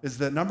down, is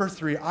that number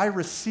 3, I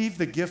receive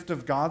the gift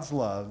of God's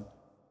love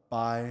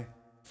by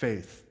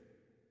faith.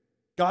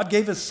 God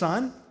gave his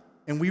Son,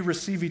 and we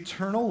receive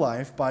eternal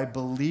life by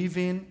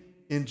believing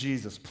in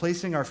Jesus,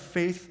 placing our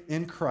faith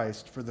in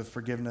Christ for the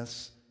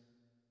forgiveness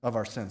of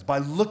our sins, by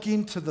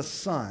looking to the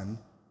Son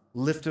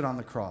lifted on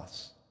the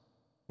cross.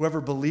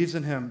 Whoever believes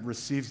in him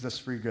receives this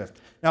free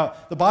gift. Now,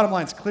 the bottom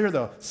line is clear,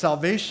 though.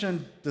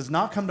 Salvation does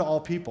not come to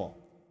all people,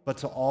 but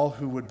to all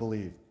who would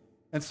believe.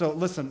 And so,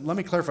 listen, let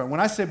me clarify.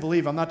 When I say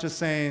believe, I'm not just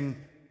saying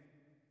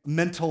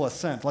mental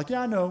assent, like,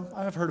 yeah, I know,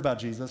 I've heard about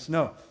Jesus.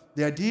 No,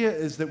 the idea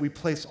is that we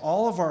place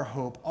all of our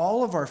hope,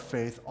 all of our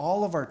faith,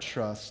 all of our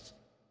trust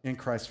in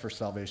Christ for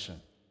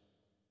salvation.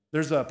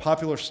 There's a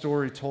popular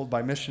story told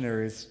by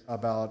missionaries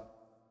about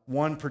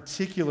one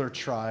particular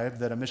tribe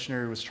that a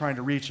missionary was trying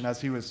to reach, and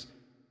as he was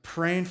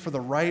praying for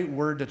the right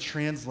word to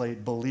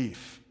translate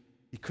belief,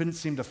 he couldn't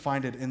seem to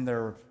find it in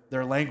their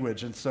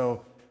language. And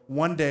so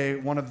one day,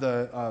 one of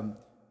the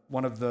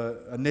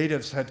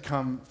natives had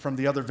come from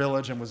the other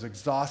village and was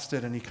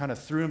exhausted, and he kind of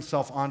threw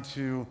himself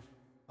onto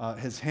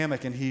his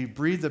hammock, and he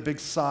breathed a big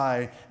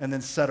sigh and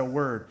then said a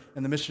word.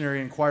 And the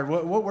missionary inquired,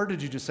 what word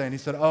did you just say? And he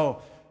said,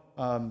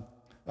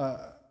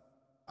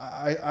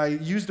 I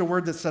used a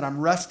word that said, I'm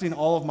resting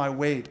all of my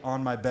weight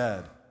on my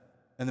bed.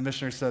 And the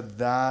missionary said,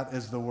 that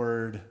is the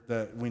word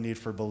that we need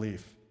for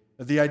belief.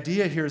 The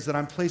idea here is that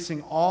I'm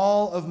placing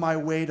all of my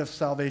weight of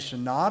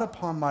salvation, not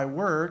upon my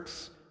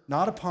works,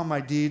 not upon my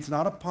deeds,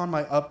 not upon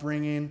my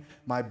upbringing,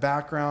 my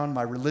background,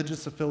 my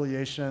religious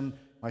affiliation,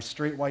 my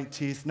straight white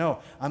teeth. No,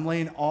 I'm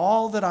laying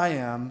all that I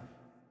am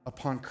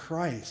upon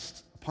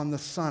Christ, upon the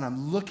Son.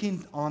 I'm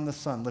looking on the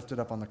Son lifted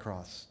up on the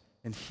cross,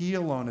 and he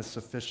alone is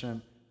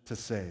sufficient to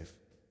save.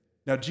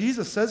 Now,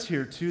 Jesus says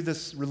here to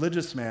this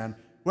religious man,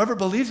 whoever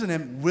believes in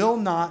him will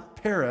not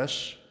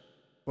perish,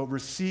 but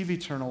receive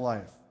eternal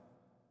life.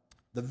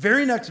 The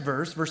very next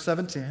verse, verse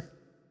 17,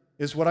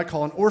 is what I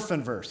call an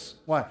orphan verse.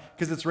 Why?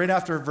 Because it's right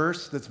after a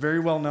verse that's very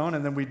well known,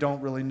 and then we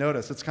don't really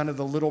notice. It's kind of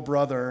the little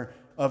brother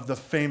of the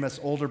famous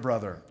older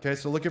brother. Okay,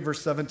 so look at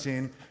verse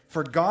 17.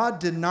 For God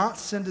did not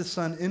send his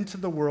Son into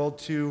the world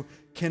to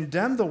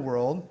condemn the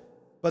world,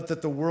 but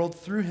that the world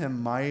through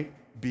him might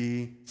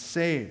be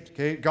saved.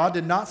 Okay, God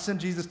did not send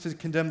Jesus to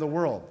condemn the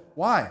world.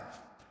 Why?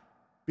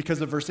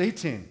 Because of verse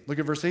 18. Look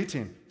at verse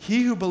 18.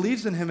 He who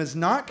believes in him is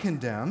not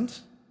condemned,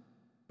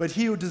 but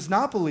he who does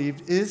not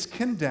believe is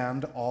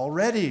condemned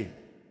already,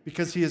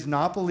 because he has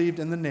not believed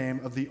in the name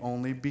of the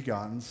only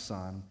begotten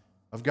Son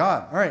of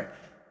God. All right,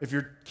 if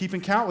you're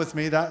keeping count with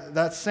me,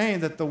 that's saying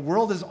that the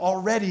world is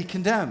already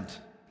condemned.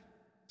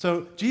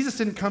 So Jesus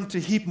didn't come to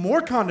heap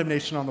more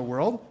condemnation on the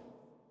world.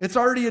 It's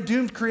already a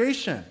doomed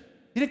creation.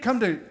 He didn't come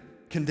to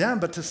condemn,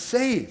 but to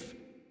save.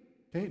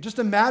 Okay? Just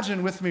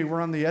imagine with me,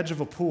 we're on the edge of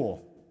a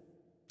pool,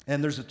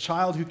 and there's a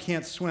child who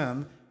can't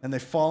swim, and they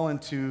fall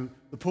into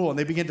the pool, and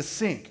they begin to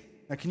sink.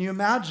 Now, can you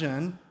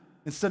imagine,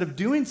 instead of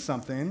doing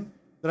something,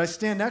 that I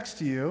stand next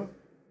to you,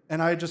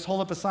 and I just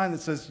hold up a sign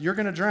that says, you're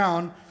going to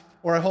drown,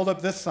 or I hold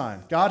up this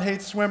sign, God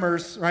hates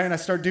swimmers, right? And I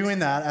start doing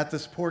that at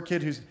this poor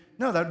kid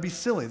no, that would be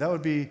silly. That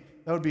would be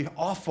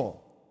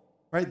awful,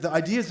 right? The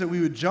idea is that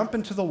we would jump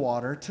into the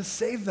water to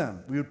save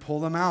them. We would pull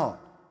them out.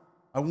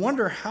 I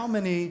wonder how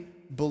many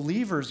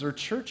believers or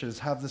churches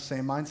have the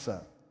same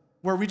mindset,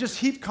 where we just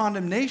heap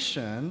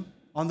condemnation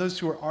on those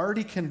who are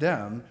already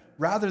condemned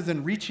rather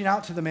than reaching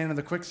out to the man in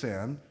the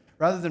quicksand,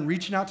 rather than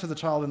reaching out to the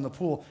child in the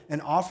pool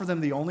and offer them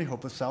the only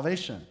hope of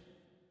salvation.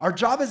 Our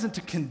job isn't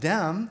to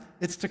condemn,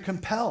 it's to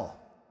compel.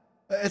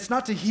 It's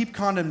not to heap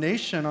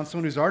condemnation on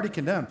someone who's already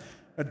condemned.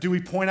 Do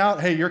we point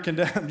out, hey, you're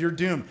condemned, you're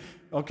doomed?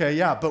 Okay,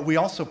 yeah, but we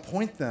also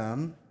point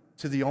them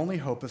to the only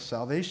hope of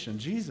salvation,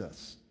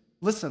 Jesus.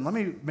 Listen, let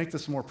me make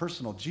this more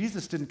personal.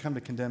 Jesus didn't come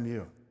to condemn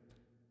you,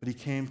 but he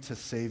came to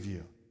save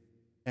you.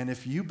 And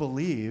if you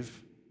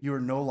believe, you are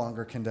no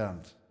longer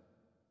condemned.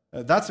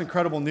 That's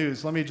incredible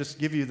news. Let me just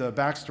give you the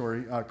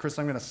backstory. Chris,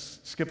 I'm going to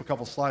skip a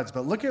couple slides,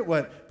 but look at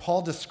what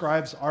Paul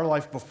describes our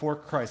life before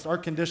Christ, our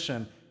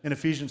condition in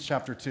Ephesians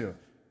chapter 2.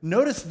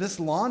 Notice this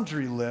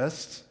laundry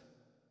list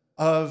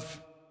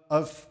of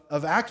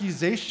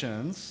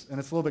accusations, and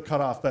it's a little bit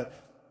cut off, but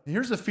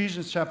here's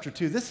Ephesians chapter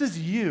 2. This is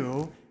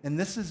you, and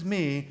this is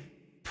me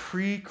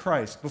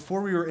pre-Christ,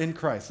 before we were in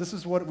Christ. This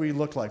is what we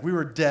looked like. We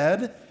were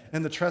dead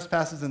in the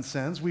trespasses and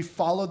sins. We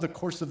followed the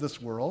course of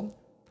this world.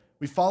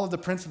 We followed the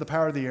prince of the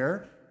power of the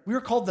air. We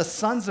were called the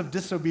sons of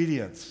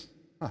disobedience.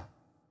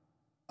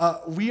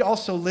 We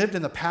also lived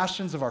in the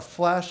passions of our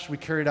flesh. We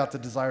carried out the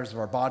desires of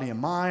our body and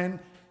mind.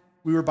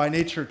 We were by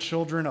nature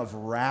children of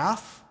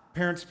wrath.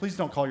 Parents, please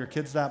don't call your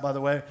kids that, by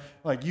the way.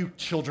 Like, you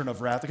children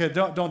of wrath. Okay,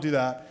 don't do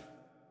that.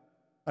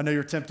 I know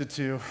you're tempted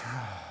to.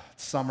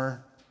 It's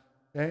summer.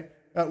 Okay?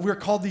 We were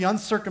called the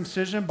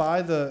uncircumcision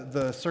by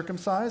the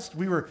circumcised.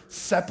 We were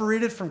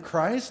separated from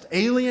Christ,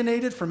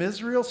 alienated from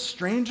Israel,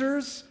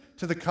 strangers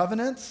to the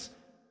covenants.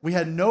 We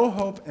had no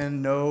hope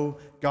and no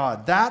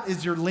God. That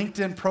is your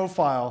LinkedIn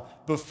profile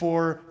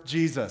before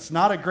Jesus.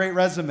 Not a great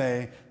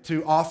resume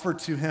to offer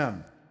to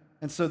him.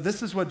 And so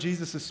this is what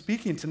Jesus is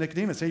speaking to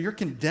Nicodemus. Hey, you're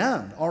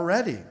condemned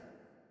already.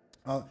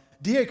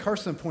 D.A.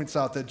 Carson points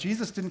out that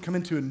Jesus didn't come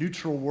into a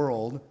neutral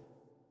world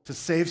to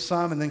save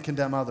some and then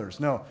condemn others.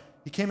 No,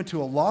 he came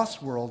into a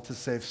lost world to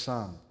save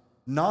some.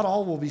 Not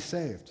all will be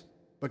saved,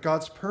 but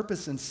God's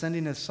purpose in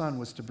sending his son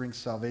was to bring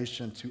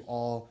salvation to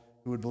all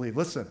who would believe.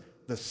 Listen,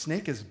 the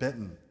snake is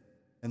bitten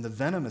and the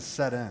venom is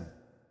set in.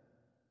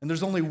 And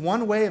there's only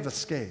one way of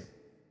escape.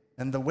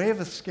 And the way of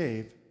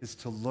escape is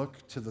to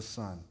look to the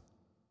Son.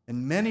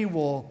 And many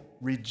will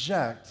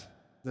reject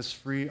this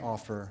free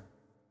offer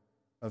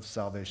of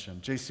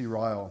salvation. J.C.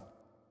 Ryle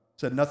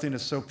said, "Nothing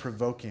is so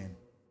provoking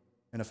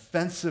and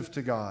offensive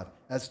to God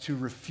as to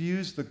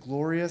refuse the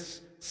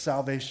glorious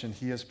salvation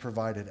he has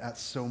provided at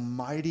so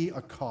mighty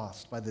a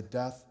cost by the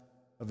death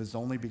of his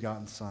only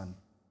begotten Son.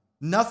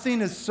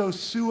 Nothing is so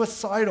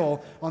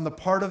suicidal on the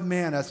part of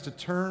man as to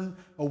turn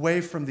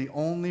away from the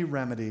only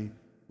remedy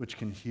which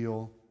can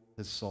heal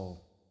his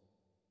soul."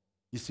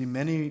 You see,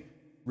 many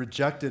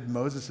rejected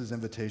Moses'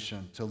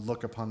 invitation to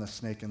look upon the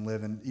snake and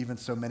live, and even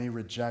so many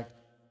reject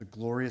the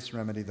glorious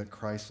remedy that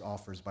Christ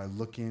offers by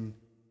looking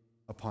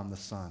upon the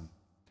Son.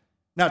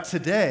 Now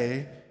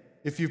today,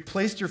 if you've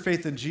placed your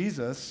faith in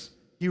Jesus,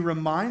 he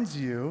reminds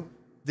you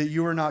that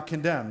you are not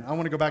condemned. I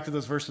want to go back to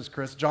those verses,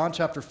 Chris. John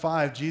chapter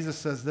 5, Jesus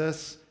says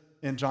this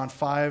in John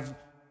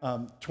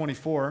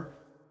 5:24.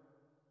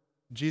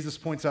 Jesus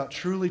points out,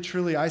 "Truly,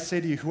 truly, I say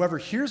to you, whoever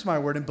hears my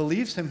word and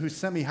believes him who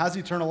sent me has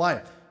eternal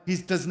life. He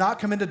does not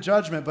come into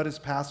judgment, but is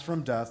passed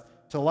from death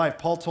to life."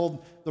 Paul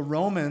told the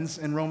Romans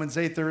in Romans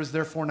 8, "There is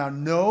therefore now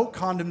no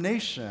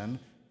condemnation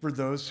for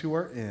those who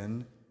are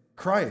in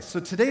Christ." So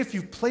today, if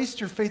you've placed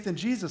your faith in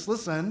Jesus,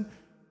 listen,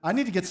 I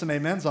need to get some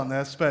amens on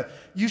this, but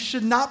you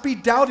should not be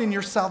doubting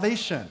your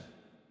salvation.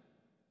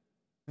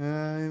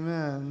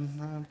 Amen.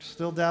 I'm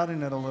still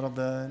doubting it a little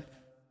bit.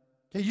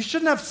 Okay, you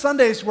shouldn't have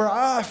Sundays where,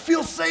 I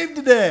feel saved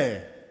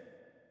today.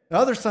 The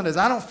other Sundays,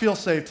 I don't feel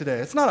saved today.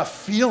 It's not a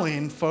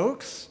feeling,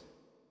 folks.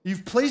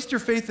 You've placed your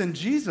faith in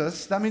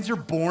Jesus, that means you're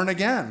born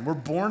again. We're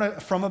born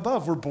from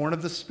above. We're born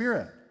of the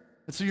Spirit.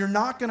 And so you're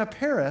not going to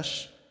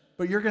perish,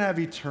 but you're going to have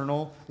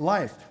eternal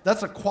life.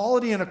 That's a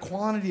quality and a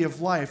quantity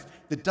of life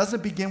that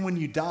doesn't begin when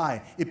you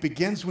die. It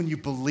begins when you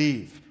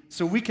believe.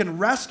 So we can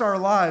rest our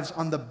lives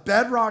on the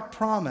bedrock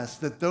promise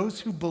that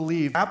those who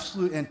believe,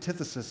 absolute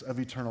antithesis of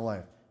eternal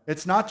life.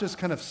 It's not just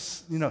kind of,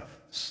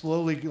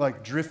 slowly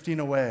like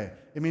drifting away.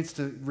 It means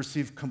to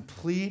receive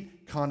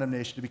complete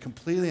condemnation, to be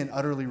completely and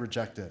utterly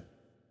rejected.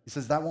 He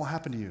says that won't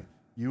happen to you.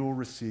 You will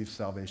receive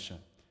salvation.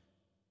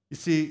 You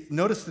see,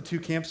 notice the two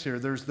camps here.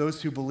 There's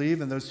those who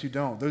believe and those who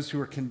don't. Those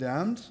who are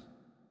condemned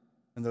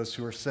and those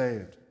who are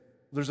saved.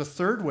 There's a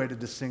third way to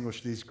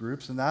distinguish these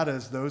groups, and that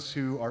is those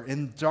who are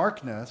in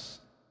darkness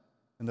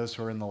and those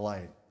who are in the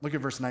light. Look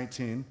at verse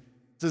 19.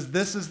 It says,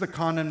 "This is the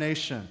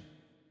condemnation.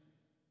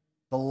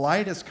 The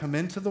light has come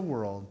into the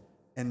world,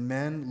 and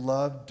men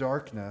love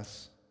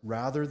darkness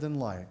rather than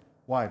light."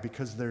 Why?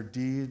 Because their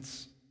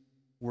deeds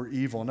were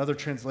evil. Another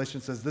translation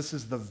says, this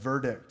is the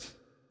verdict.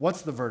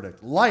 What's the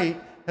verdict?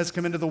 Light has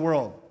come into the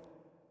world.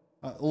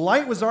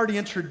 Light was already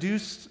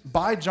introduced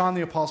by John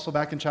the Apostle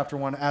back in chapter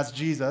 1 as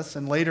Jesus,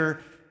 and later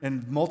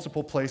in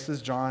multiple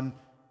places, John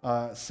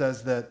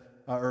says that,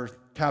 or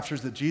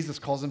captures that Jesus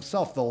calls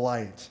himself the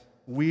light.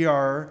 We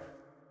are,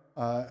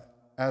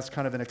 as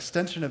kind of an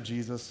extension of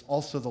Jesus,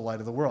 also the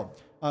light of the world.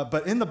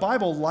 But in the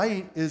Bible,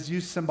 light is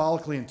used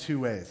symbolically in two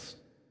ways.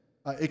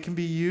 It can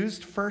be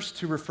used first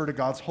to refer to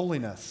God's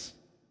holiness,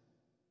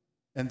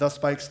 and thus,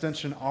 by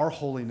extension, our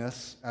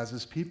holiness as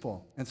his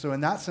people. And so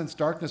in that sense,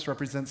 darkness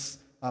represents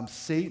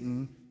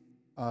Satan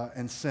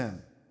and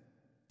sin.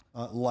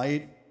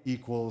 Light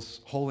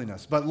equals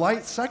holiness. But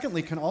light,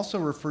 secondly, can also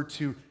refer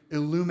to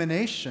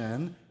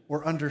illumination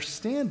or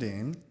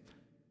understanding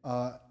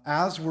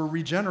as we're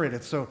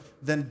regenerated. So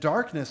then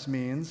darkness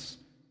means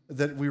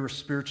that we were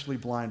spiritually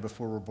blind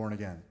before we're born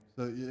again.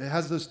 So it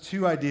has those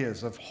two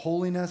ideas of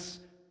holiness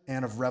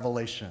and of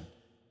revelation.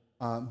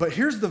 But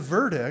here's the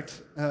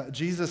verdict.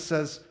 Jesus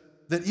says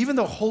that even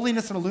though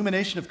holiness and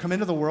illumination have come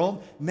into the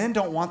world, men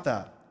don't want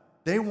that.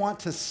 They want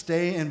to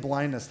stay in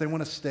blindness. They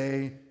want to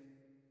stay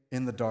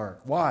in the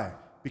dark. Why?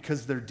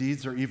 Because their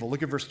deeds are evil.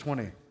 Look at verse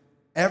 20.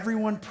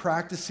 Everyone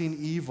practicing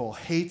evil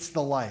hates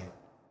the light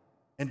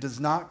and does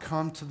not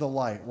come to the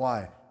light.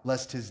 Why?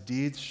 Lest his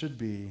deeds should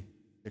be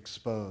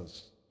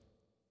exposed.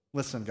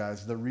 Listen,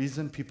 guys, the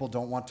reason people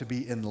don't want to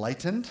be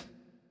enlightened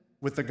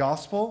with the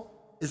gospel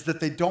is that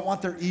they don't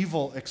want their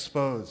evil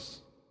exposed.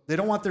 They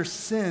don't want their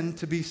sin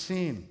to be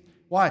seen.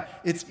 Why?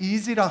 It's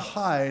easy to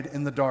hide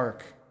in the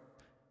dark.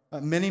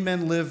 Many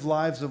men live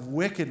lives of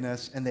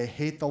wickedness and they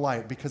hate the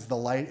light because the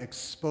light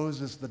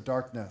exposes the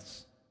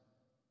darkness.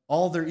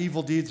 All their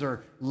evil deeds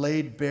are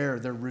laid bare,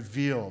 they're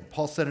revealed.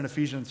 Paul said in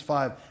Ephesians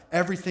 5,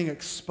 everything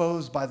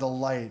exposed by the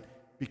light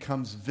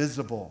becomes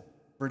visible,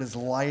 for it is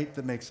light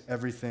that makes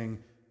everything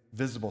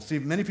visible. See,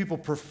 many people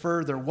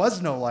prefer there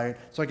was no light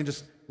so I can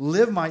just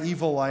live my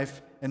evil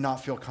life and not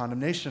feel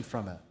condemnation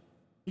from it.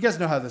 You guys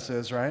know how this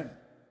is, right?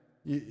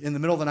 In the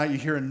middle of the night, you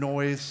hear a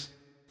noise,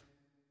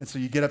 and so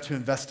you get up to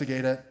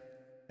investigate it.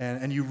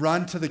 And you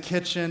run to the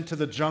kitchen, to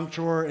the junk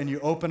drawer, and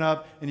you open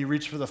up and you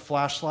reach for the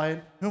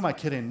flashlight. Who am I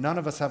kidding? None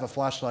of us have a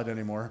flashlight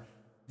anymore.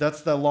 That's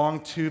the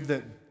long tube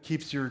that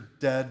keeps your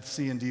dead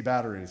C and D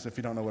batteries, if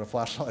you don't know what a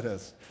flashlight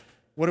is.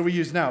 What do we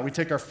use now? We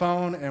take our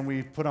phone and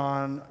we put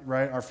on,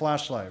 right, our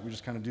flashlight. We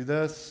just kind of do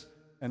this,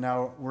 and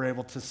now we're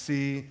able to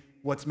see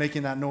what's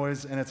making that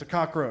noise, and it's a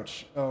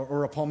cockroach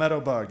or a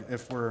palmetto bug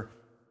if we're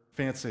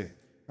fancy.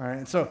 All right,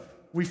 and so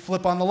we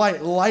flip on the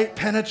light. Light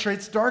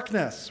penetrates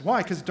darkness.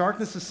 Why? Because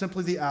darkness is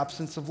simply the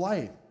absence of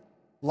light.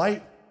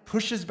 Light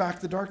pushes back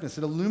the darkness.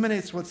 It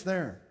illuminates what's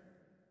there.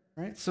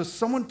 Right? So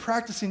someone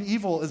practicing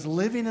evil is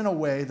living in a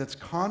way that's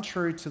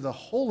contrary to the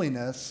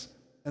holiness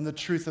and the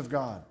truth of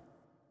God.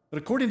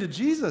 But according to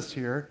Jesus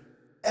here,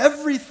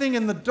 everything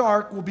in the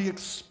dark will be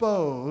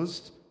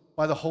exposed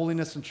by the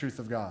holiness and truth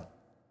of God.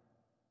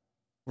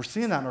 We're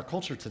seeing that in our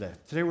culture today.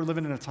 Today we're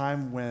living in a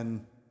time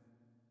when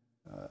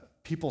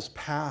people's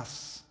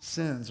past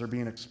sins are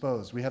being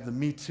exposed. We have the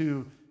Me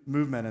Too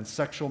movement and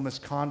sexual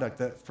misconduct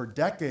that for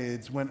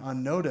decades went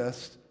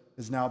unnoticed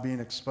is now being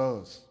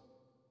exposed.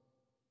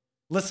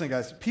 Listen,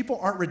 guys, people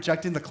aren't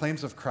rejecting the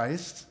claims of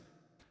Christ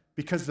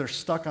because they're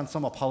stuck on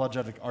some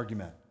apologetic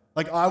argument.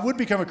 Like, I would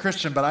become a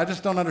Christian, but I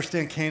just don't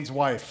understand Cain's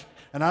wife.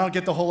 And I don't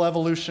get the whole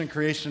evolution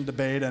creation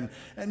debate. And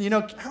you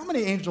know, how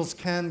many angels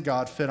can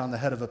God fit on the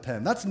head of a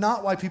pin? That's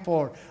not why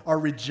people are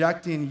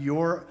rejecting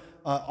your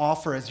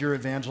offer as you're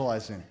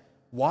evangelizing.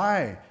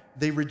 Why?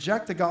 They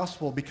reject the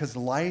gospel because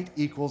light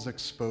equals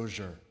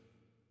exposure.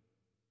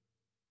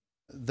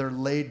 They're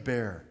laid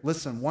bare.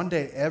 Listen, one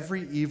day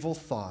every evil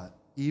thought,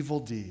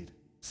 evil deed,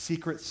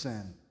 secret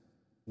sin,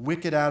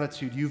 wicked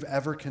attitude you've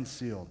ever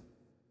concealed,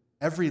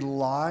 every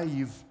lie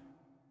you've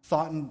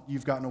thought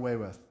you've gotten away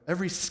with,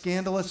 every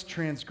scandalous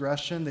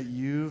transgression that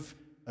you've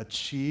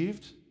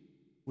achieved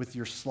with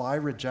your sly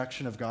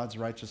rejection of God's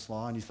righteous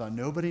law, and you thought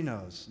nobody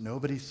knows,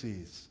 nobody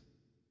sees,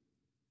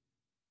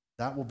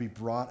 that will be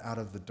brought out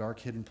of the dark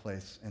hidden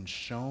place and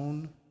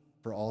shown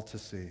for all to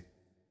see.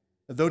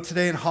 Though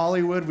today in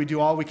Hollywood we do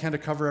all we can to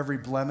cover every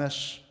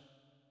blemish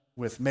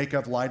with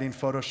makeup, lighting,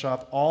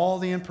 Photoshop, all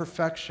the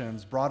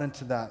imperfections brought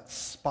into that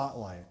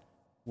spotlight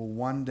will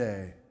one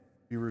day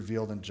be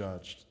revealed and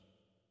judged.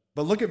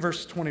 But look at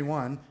verse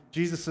 21.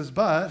 Jesus says,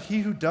 but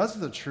he who does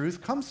the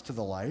truth comes to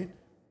the light,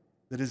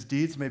 that his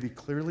deeds may be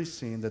clearly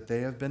seen that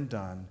they have been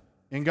done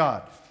in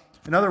God.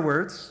 In other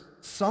words,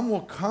 some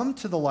will come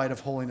to the light of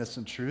holiness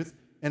and truth,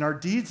 and our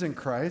deeds in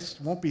Christ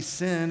won't be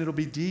sin, it'll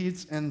be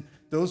deeds, and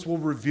those will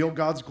reveal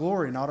God's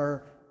glory, not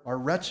our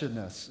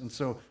wretchedness. And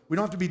so we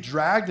don't have to be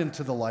dragged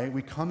into the light,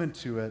 we come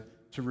into it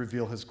to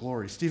reveal his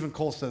glory. Stephen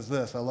Cole says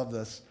this, I love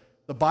this.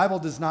 The Bible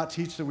does not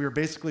teach that we are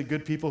basically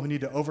good people who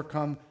need to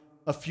overcome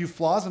a few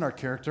flaws in our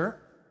character.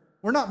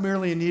 We're not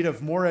merely in need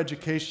of more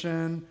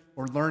education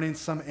or learning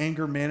some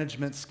anger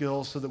management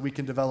skills so that we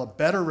can develop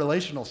better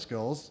relational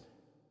skills.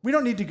 We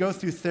don't need to go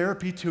through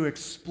therapy to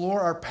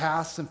explore our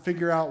past and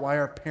figure out why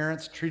our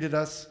parents treated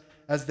us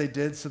as they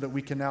did so that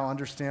we can now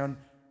understand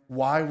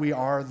why we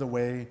are the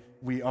way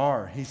we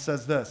are. He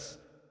says this,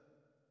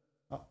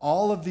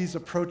 all of these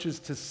approaches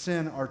to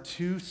sin are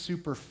too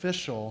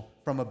superficial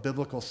from a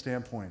biblical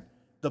standpoint.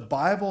 The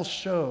Bible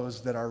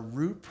shows that our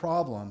root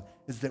problem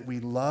is that we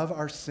love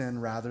our sin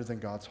rather than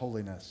God's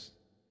holiness.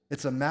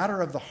 It's a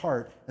matter of the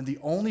heart, and the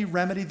only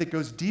remedy that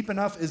goes deep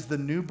enough is the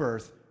new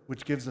birth,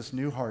 which gives us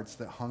new hearts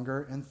that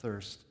hunger and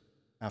thirst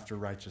after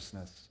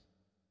righteousness.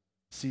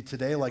 See,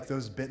 today, like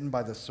those bitten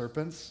by the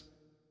serpents,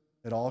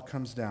 it all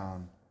comes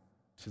down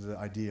to the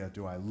idea,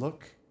 do I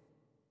look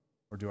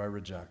or do I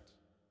reject?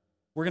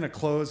 We're going to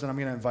close, and I'm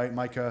going to invite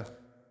Micah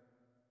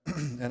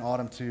and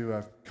Autumn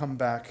to come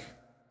back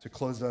to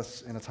close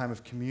us in a time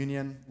of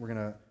communion. We're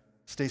going to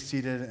stay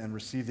seated and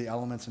receive the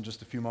elements in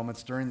just a few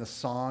moments. During the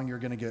song, you're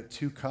going to get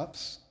 2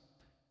 cups.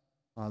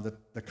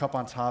 The cup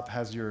on top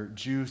has your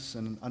juice,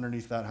 and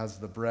underneath that has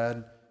the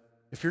bread.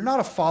 If you're not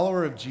a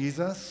follower of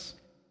Jesus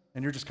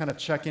and you're just kind of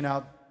checking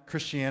out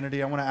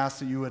Christianity, I want to ask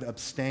that you would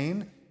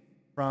abstain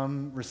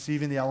from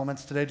receiving the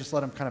elements today. Just let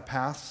them kind of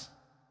pass.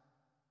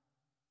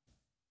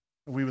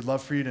 We would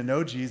love for you to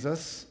know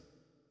Jesus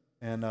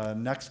and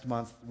next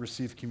month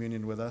receive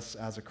communion with us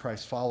as a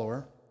Christ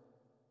follower.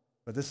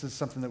 But this is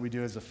something that we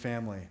do as a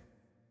family.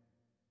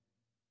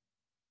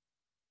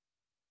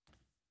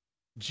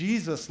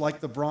 Jesus, like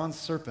the bronze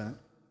serpent,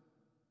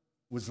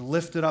 was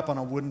lifted up on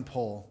a wooden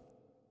pole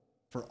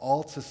for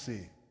all to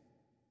see.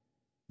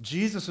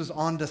 Jesus was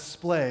on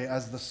display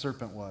as the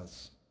serpent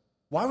was.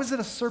 Why was it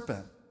a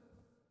serpent?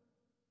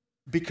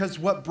 Because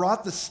what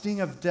brought the sting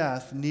of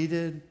death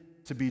needed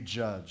to be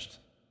judged.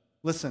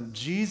 Listen,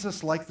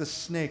 Jesus, like the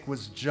snake,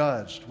 was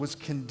judged, was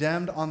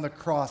condemned on the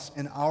cross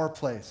in our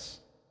place.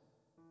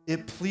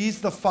 It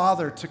pleased the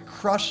Father to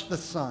crush the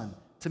Son,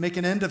 to make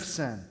an end of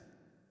sin.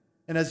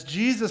 And as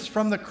Jesus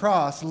from the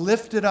cross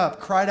lifted up,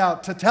 cried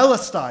out,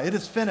 "Tetelestai," it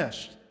is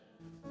finished,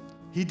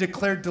 he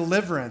declared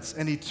deliverance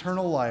and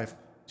eternal life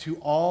to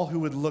all who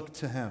would look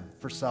to him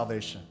for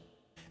salvation.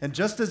 And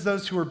just as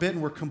those who were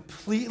bitten were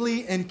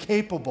completely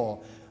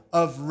incapable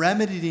of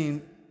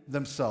remedying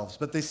themselves,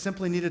 but they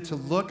simply needed to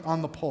look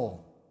on the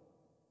pole,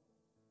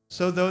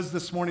 so those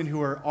this morning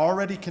who are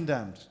already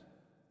condemned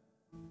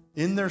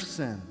in their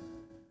sin,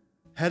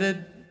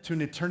 headed to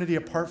an eternity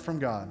apart from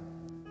God,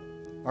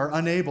 are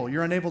unable.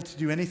 You're unable to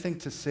do anything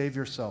to save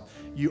yourself.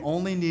 You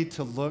only need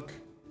to look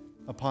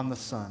upon the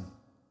Son.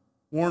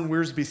 Warren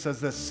Wiersbe says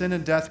this: sin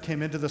and death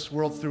came into this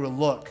world through a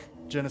look,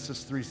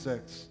 Genesis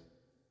 3:6.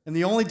 And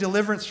the only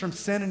deliverance from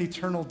sin and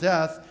eternal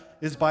death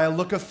is by a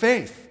look of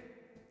faith.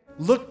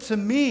 Look to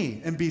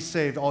me and be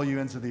saved, all you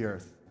ends of the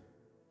earth.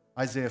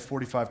 Isaiah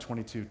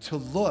 45:22. To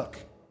look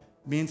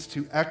means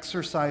to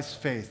exercise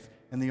faith,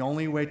 and the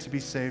only way to be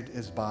saved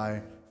is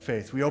by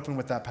faith. We open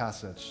with that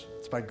passage.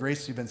 It's by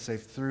grace you've been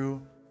saved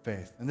through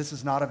faith. And this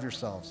is not of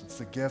yourselves. It's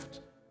the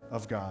gift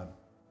of God.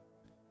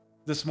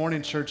 This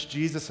morning, church,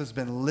 Jesus has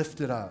been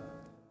lifted up.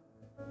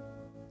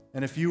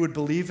 And if you would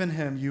believe in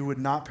him, you would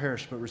not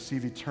perish but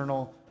receive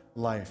eternal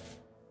life.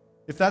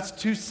 If that's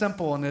too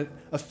simple and it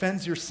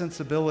offends your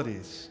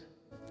sensibilities,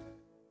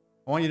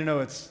 I want you to know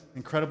it's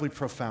incredibly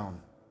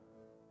profound.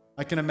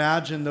 I can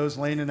imagine those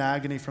laying in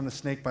agony from the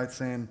snake bite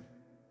saying,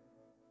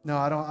 "No,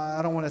 I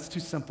don't want it. It's too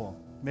simple."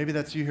 Maybe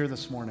that's you here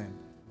this morning.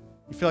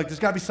 You feel like there's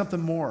got to be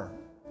something more.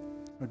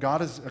 But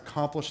God has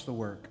accomplished the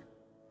work.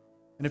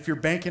 And if you're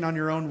banking on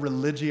your own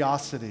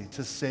religiosity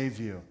to save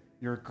you,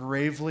 you're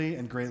gravely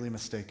and greatly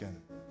mistaken.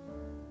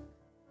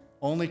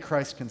 Only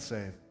Christ can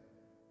save.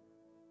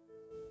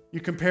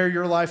 You compare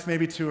your life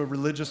maybe to a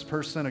religious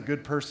person, a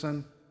good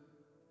person.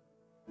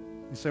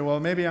 You say, well,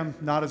 maybe I'm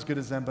not as good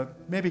as them,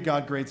 but maybe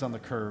God grades on the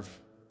curve.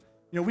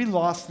 You know, we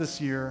lost this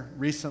year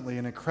recently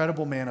an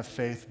incredible man of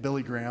faith,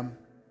 Billy Graham.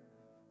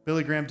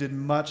 Billy Graham did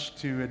much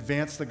to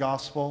advance the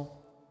gospel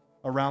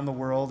around the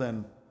world,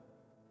 and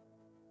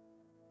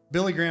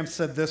Billy Graham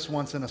said this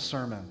once in a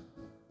sermon.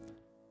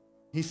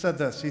 He said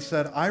this, he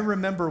said, "I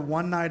remember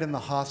one night in the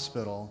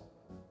hospital,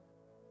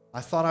 I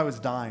thought I was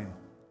dying,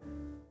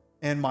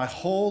 and my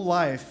whole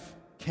life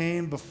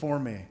came before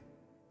me.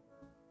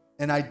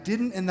 And I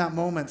didn't in that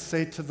moment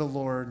say to the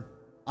Lord,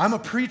 I'm a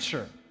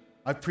preacher.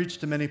 I've preached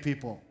to many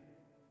people.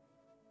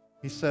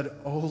 He said,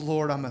 oh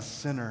Lord, I'm a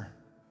sinner.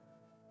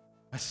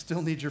 I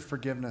still need your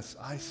forgiveness.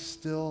 I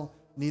still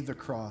need the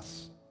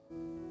cross."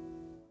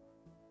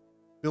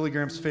 Billy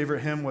Graham's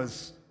favorite hymn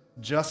was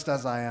 "Just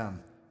As I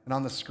Am." And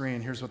on the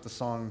screen, here's what the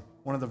song,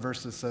 one of the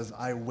verses says: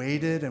 "I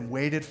waited and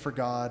waited for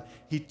God.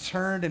 He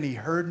turned and he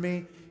heard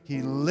me.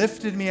 He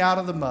lifted me out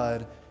of the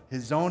mud.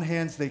 His own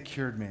hands, they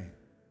cured me."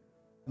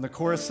 And the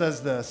chorus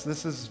says this.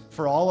 This is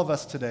for all of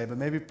us today, but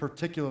maybe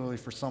particularly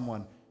for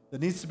someone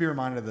that needs to be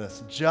reminded of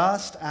this.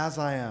 "Just as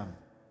I am,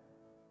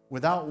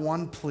 without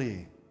one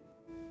plea,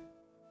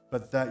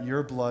 but that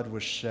your blood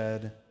was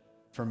shed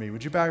for me."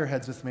 Would you bow your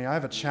heads with me? I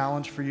have a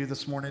challenge for you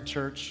this morning,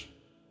 church.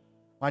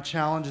 My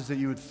challenge is that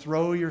you would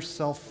throw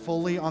yourself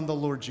fully on the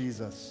Lord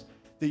Jesus,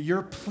 that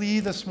your plea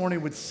this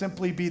morning would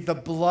simply be the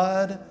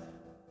blood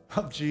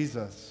of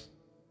Jesus.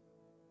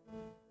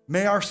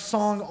 May our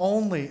song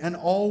only and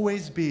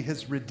always be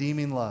his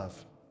redeeming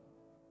love.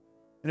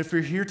 And if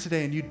you're here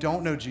today and you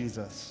don't know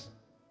Jesus,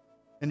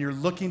 and you're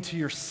looking to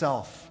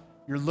yourself,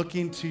 you're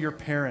looking to your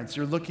parents,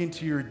 you're looking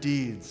to your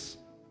deeds,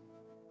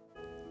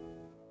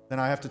 then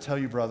I have to tell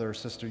you, brother or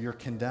sister, you're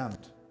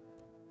condemned.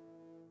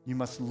 You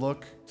must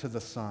look to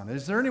the Son.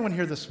 Is there anyone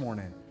here this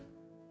morning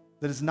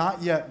that has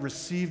not yet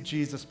received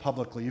Jesus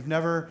publicly? You've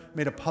never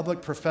made a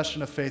public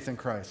profession of faith in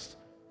Christ.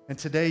 And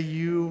today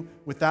you,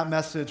 with that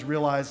message,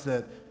 realize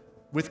that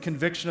with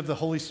conviction of the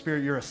Holy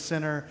Spirit, you're a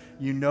sinner.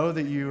 You know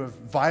that you have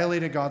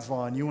violated God's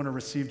law and you want to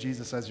receive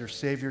Jesus as your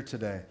Savior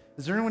today.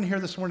 Is there anyone here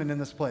this morning in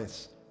this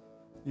place?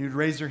 You'd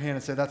raise your hand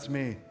and say, that's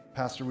me.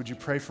 Pastor, would you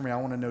pray for me? I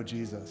want to know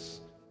Jesus.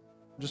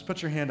 Just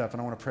put your hand up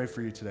and I want to pray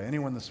for you today.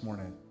 Anyone this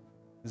morning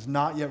has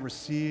not yet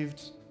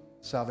received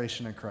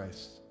salvation in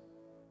Christ.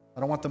 I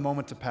don't want the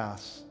moment to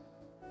pass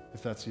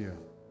if that's you.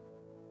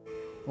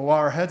 Well, while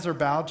our heads are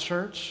bowed,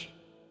 church,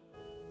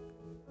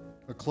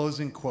 a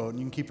closing quote, and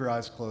you can keep your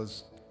eyes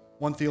closed.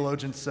 One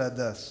theologian said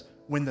this: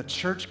 when the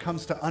church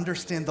comes to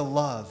understand the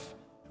love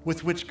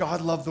with which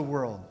God loved the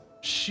world,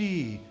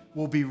 she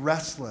will be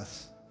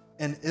restless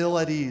and ill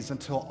at ease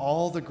until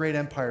all the great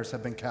empires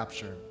have been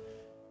captured,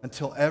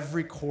 until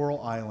every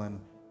coral island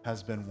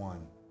has been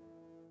won.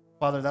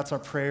 Father, that's our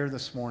prayer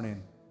this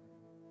morning,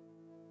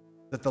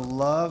 that the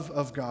love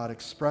of God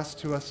expressed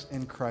to us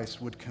in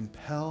Christ would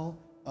compel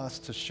us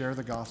to share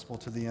the gospel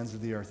to the ends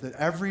of the earth, that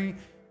every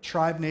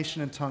tribe,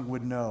 nation, and tongue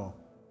would know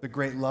the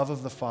great love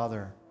of the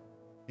Father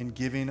in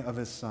giving of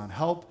his Son.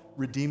 Help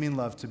redeeming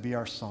love to be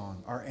our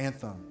song, our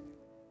anthem.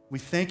 We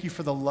thank you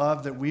for the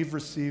love that we've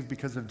received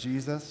because of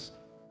Jesus.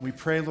 We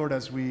pray, Lord,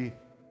 as we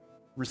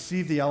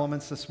receive the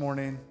elements this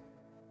morning,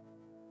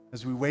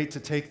 as we wait to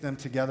take them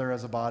together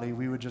as a body,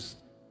 we would just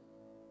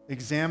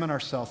examine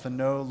ourselves and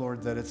know,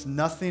 Lord, that it's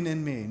nothing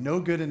in me, no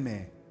good in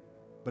me,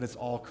 but it's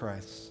all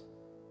Christ.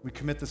 We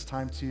commit this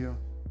time to you,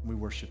 and we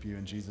worship you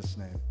in Jesus'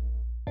 name.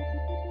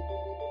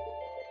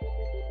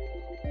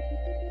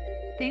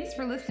 Thanks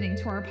for listening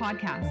to our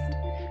podcast.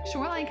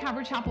 Shoreline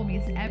Calvary Chapel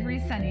meets every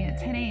Sunday at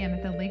 10 a.m.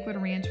 at the Lakewood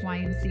Ranch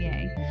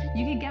YMCA.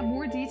 You can get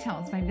more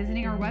details by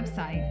visiting our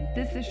website,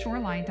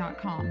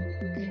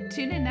 thisisshoreline.com.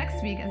 Tune in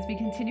next week as we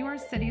continue our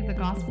study of the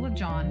Gospel of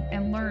John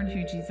and learn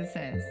who Jesus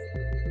is.